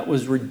symbol that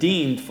was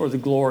redeemed for the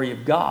glory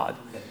of God.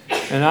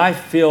 And I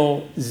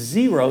feel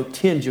zero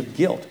tinge of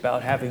guilt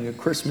about having a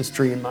Christmas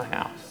tree in my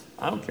house.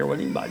 I don't care what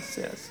anybody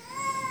says.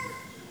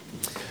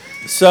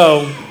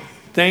 So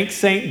thank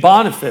St.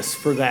 Boniface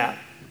for that.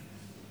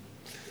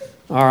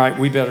 All right,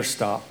 we better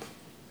stop.